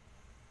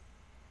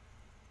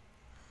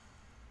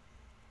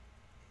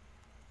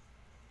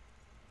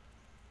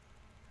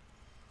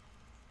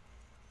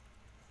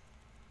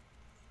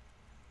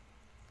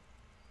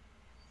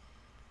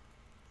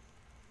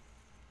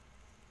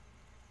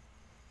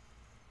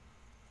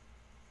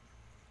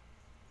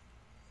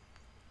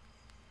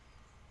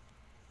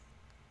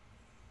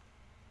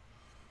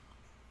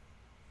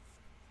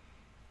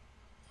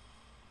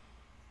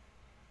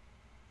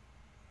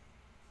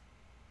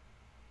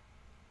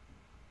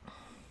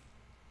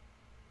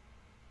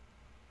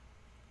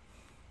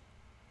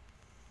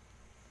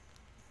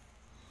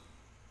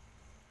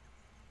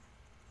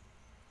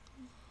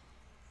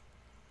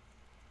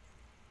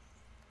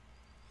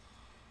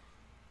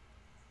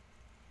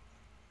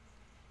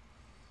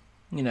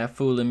 You're not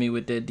fooling me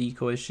with that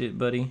decoy shit,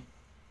 buddy.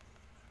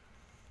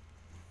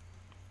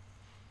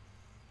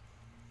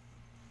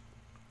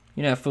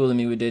 You're not fooling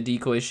me with that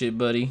decoy shit,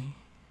 buddy.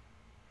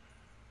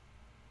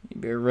 You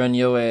better run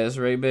your ass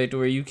right back to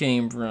where you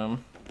came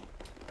from.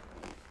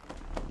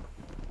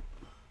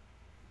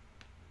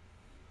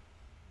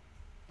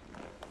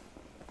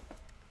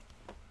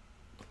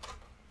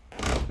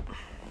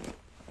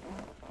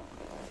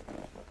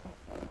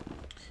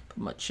 Put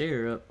my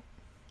chair up.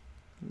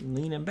 I'm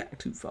leaning back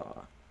too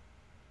far.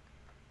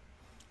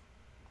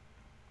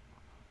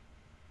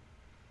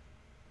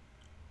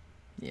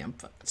 Yeah, I'm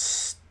fucking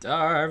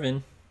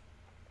starving.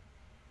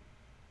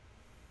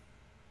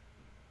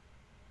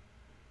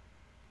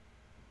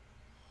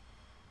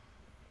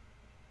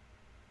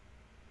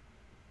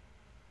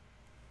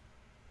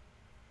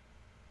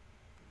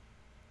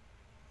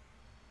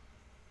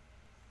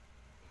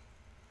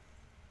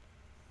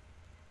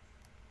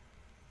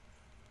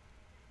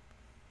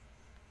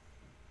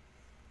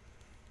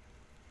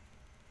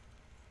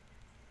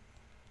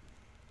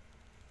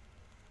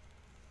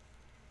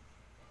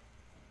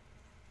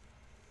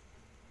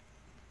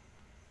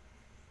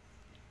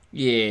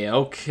 Yeah,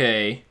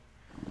 okay.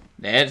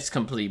 That's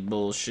complete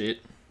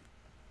bullshit.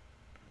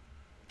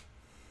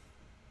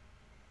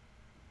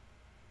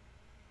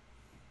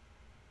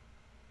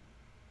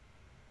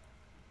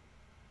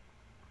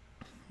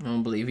 I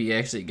don't believe he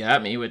actually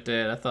got me with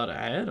that. I thought I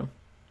had him.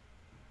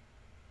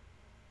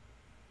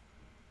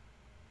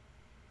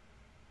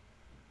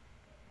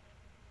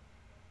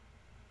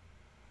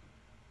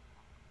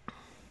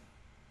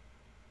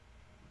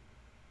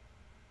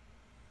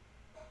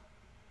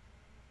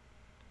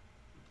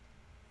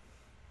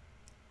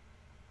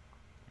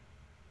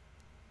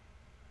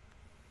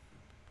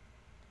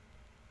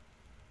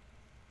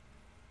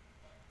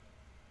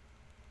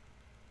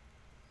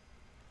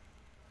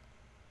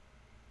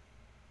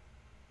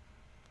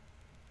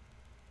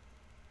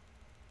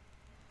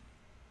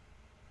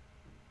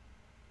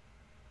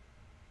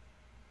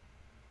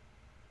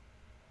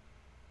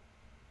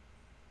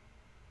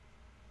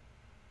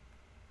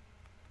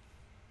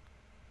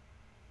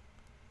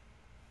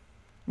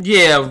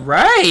 Yeah,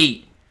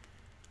 right.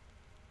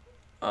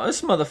 Oh,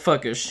 this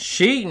motherfucker's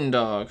cheating,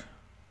 dog.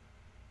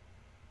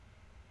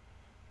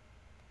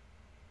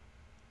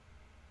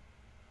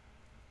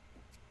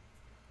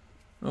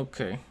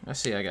 Okay, I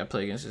see I gotta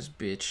play against this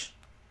bitch.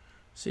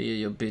 See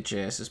your bitch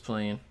ass is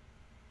playing.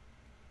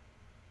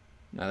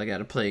 Now I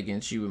gotta play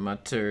against you with my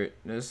turret.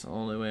 That's the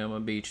only way I'm gonna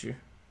beat you.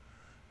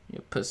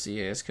 Your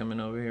pussy ass coming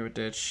over here with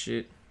that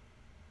shit.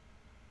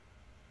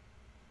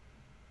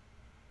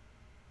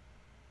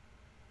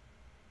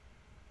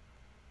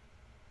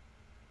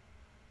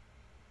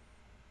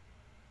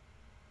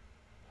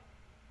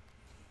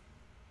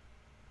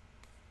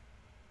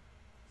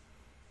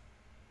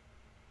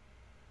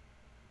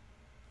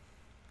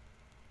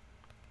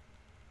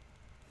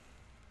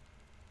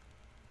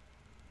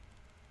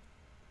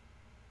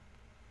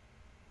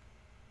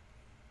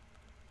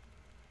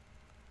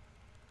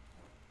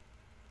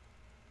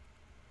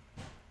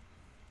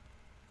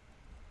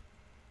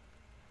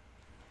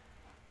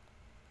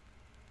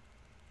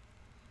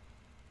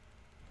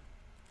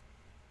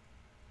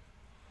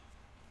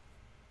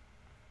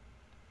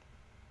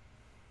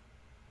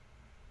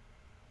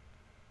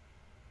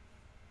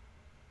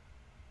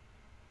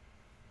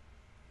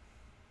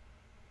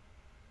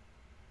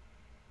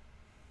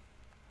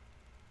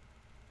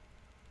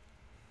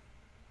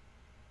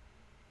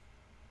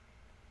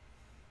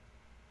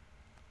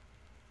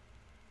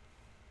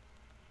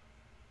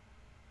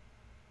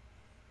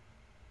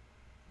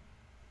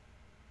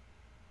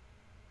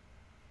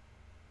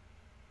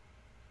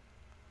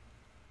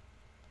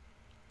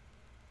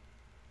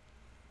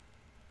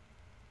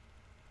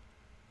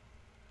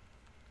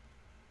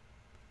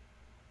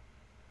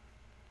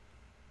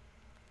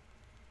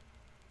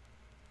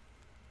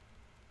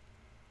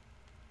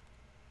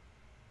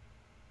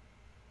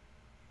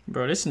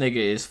 Bro, this nigga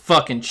is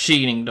fucking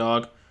cheating,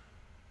 dog.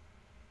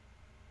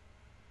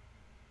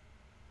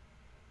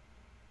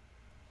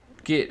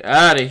 Get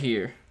out of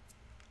here.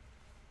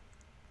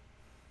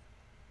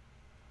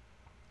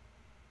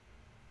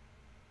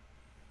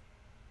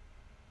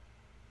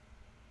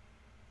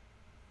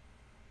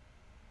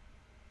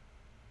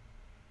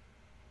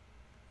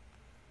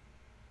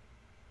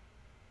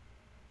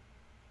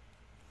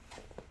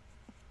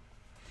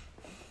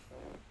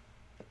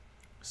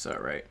 It's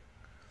alright.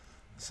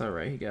 It's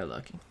alright, he got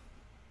lucky.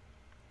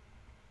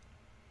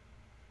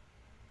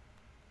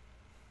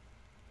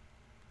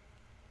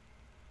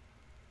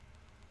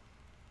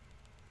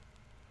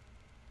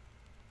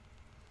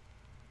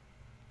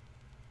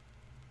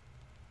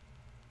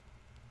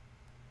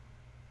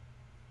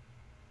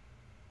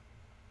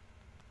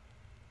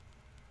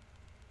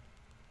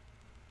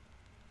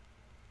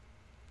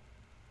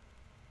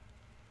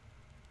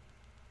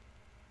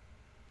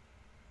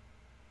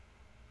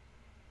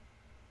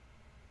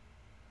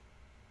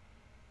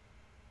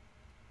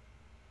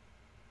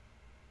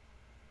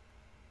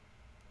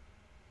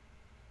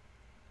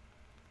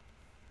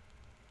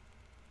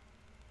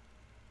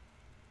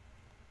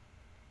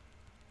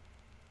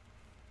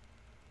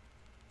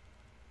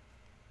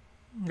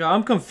 Yo,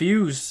 I'm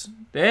confused.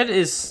 That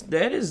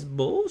is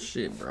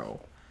bullshit, bro.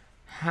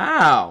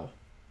 How?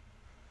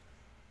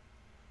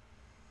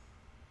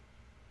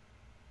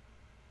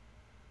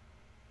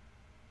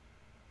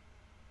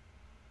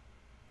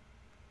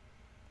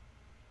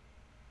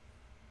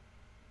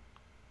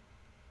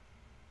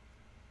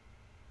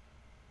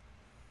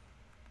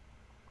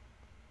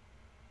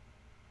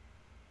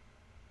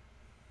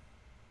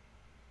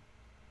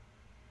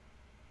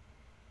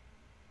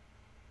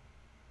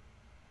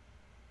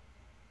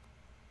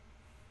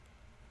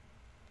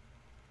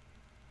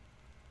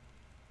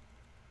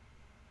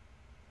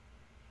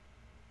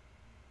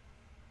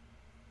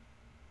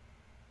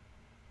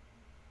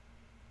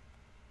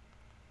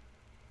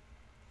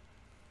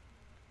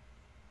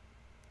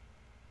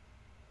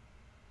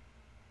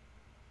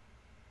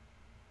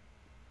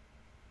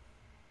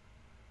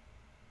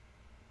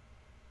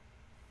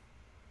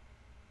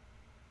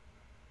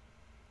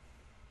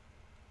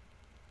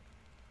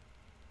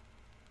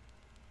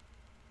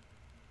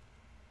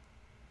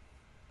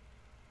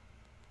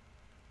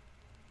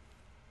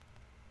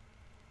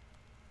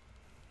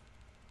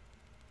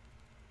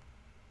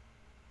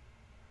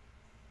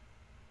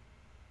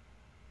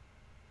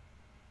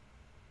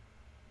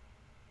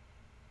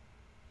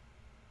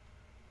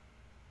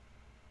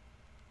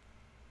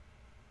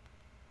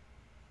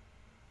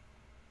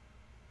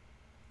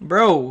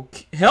 Bro,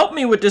 help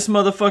me with this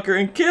motherfucker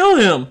and kill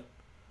him.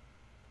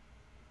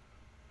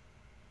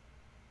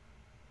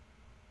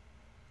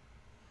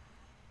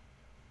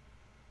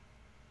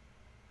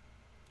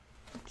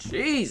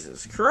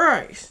 Jesus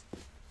Christ.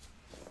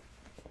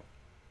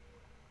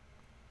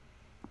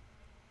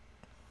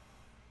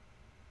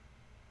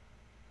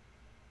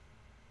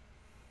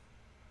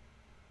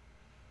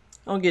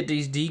 I don't get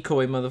these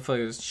decoy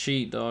motherfuckers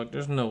cheat, dog.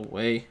 There's no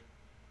way.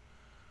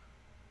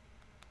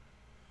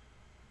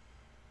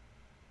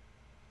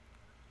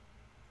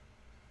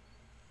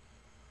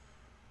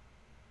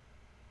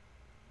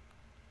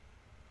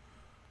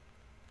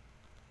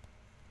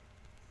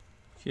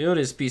 Kill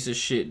this piece of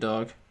shit,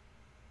 dog.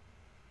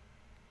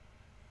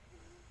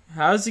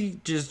 How's he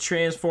just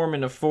transform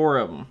into 4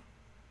 of them?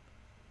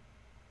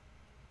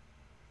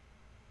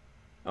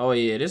 Oh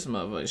yeah, this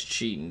motherfucker's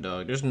cheating,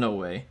 dog. There's no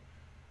way.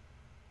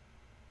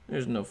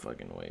 There's no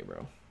fucking way,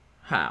 bro.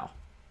 How?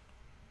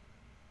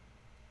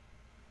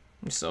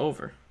 It's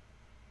over.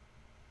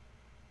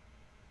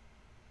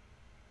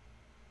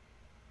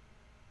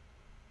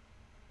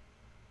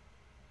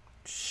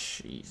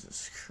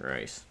 Jesus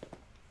Christ.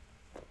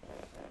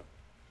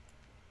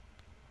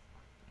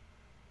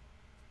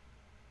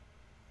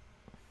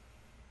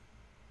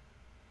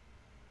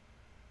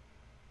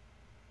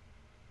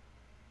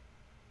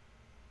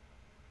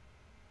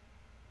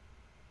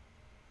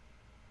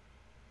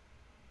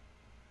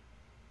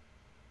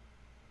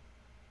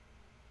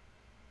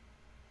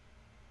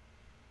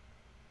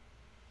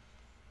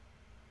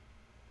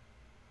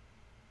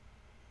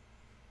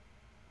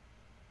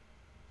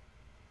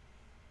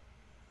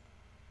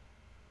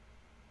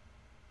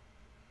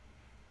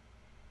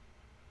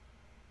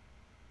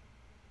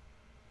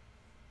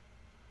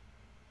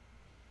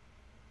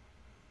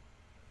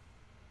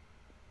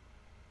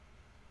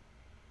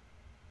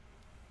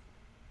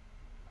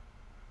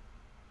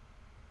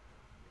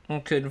 I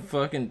couldn't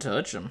fucking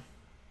touch him.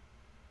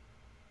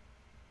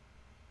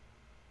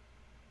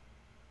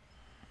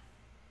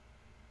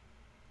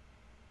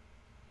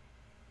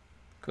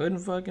 Couldn't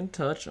fucking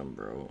touch him,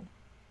 bro.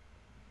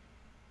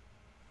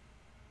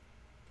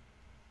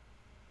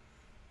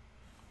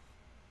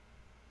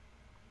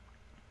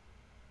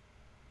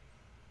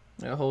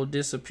 That whole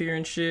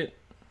disappearing shit.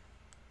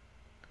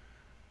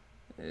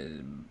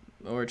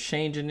 Or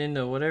changing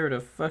into whatever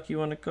the fuck you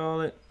want to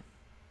call it.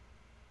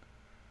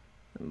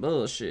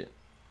 Bullshit.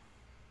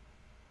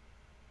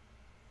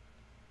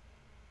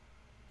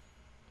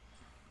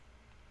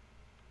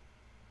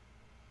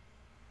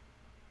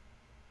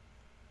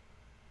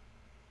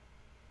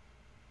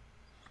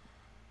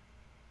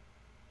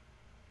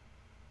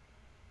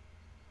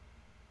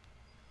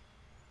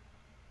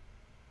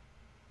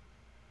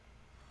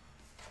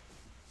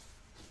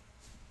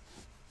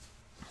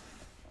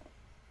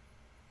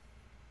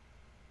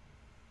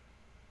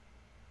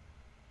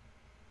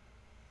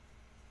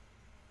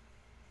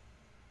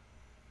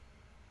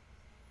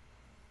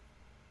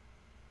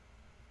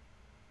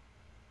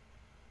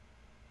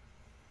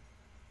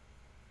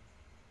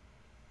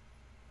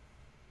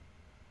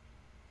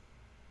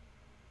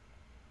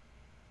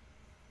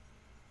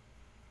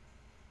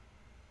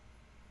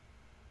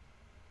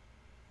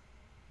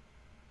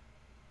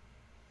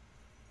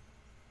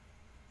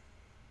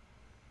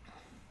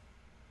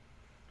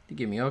 You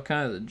give me all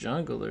kinds of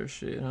jungler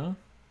shit, huh?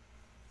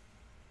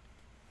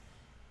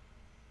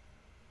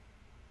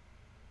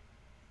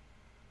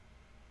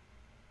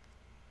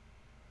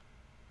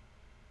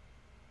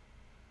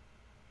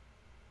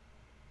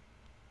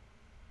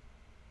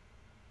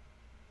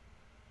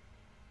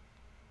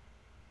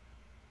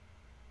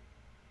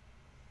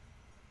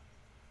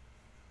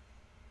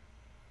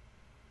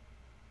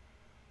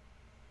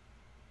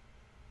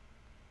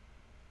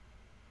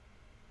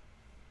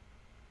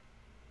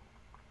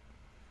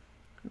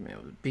 Man,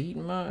 I was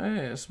beating my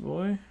ass,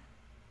 boy.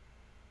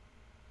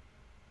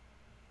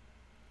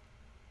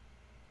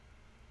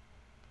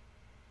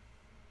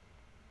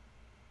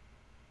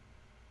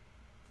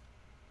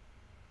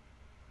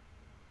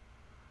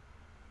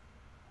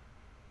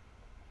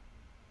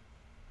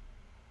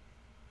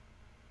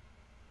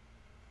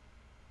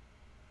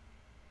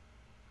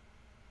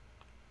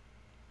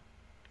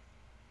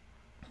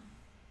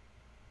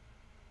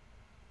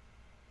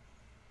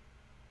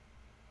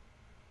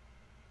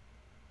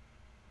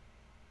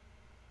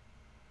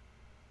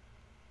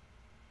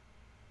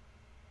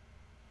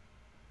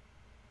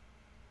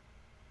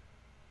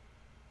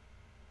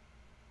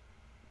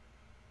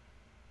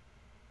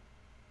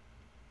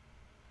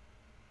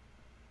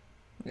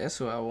 That's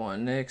who I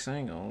want next, I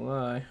ain't gonna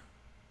lie.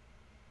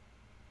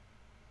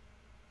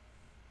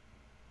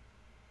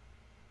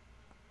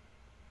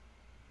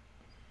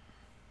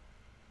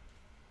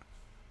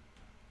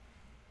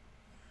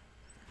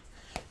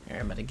 Alright,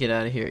 I'm about to get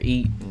out of here,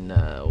 eat, and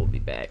we'll be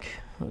back.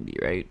 We'll be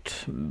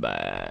right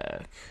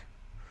back.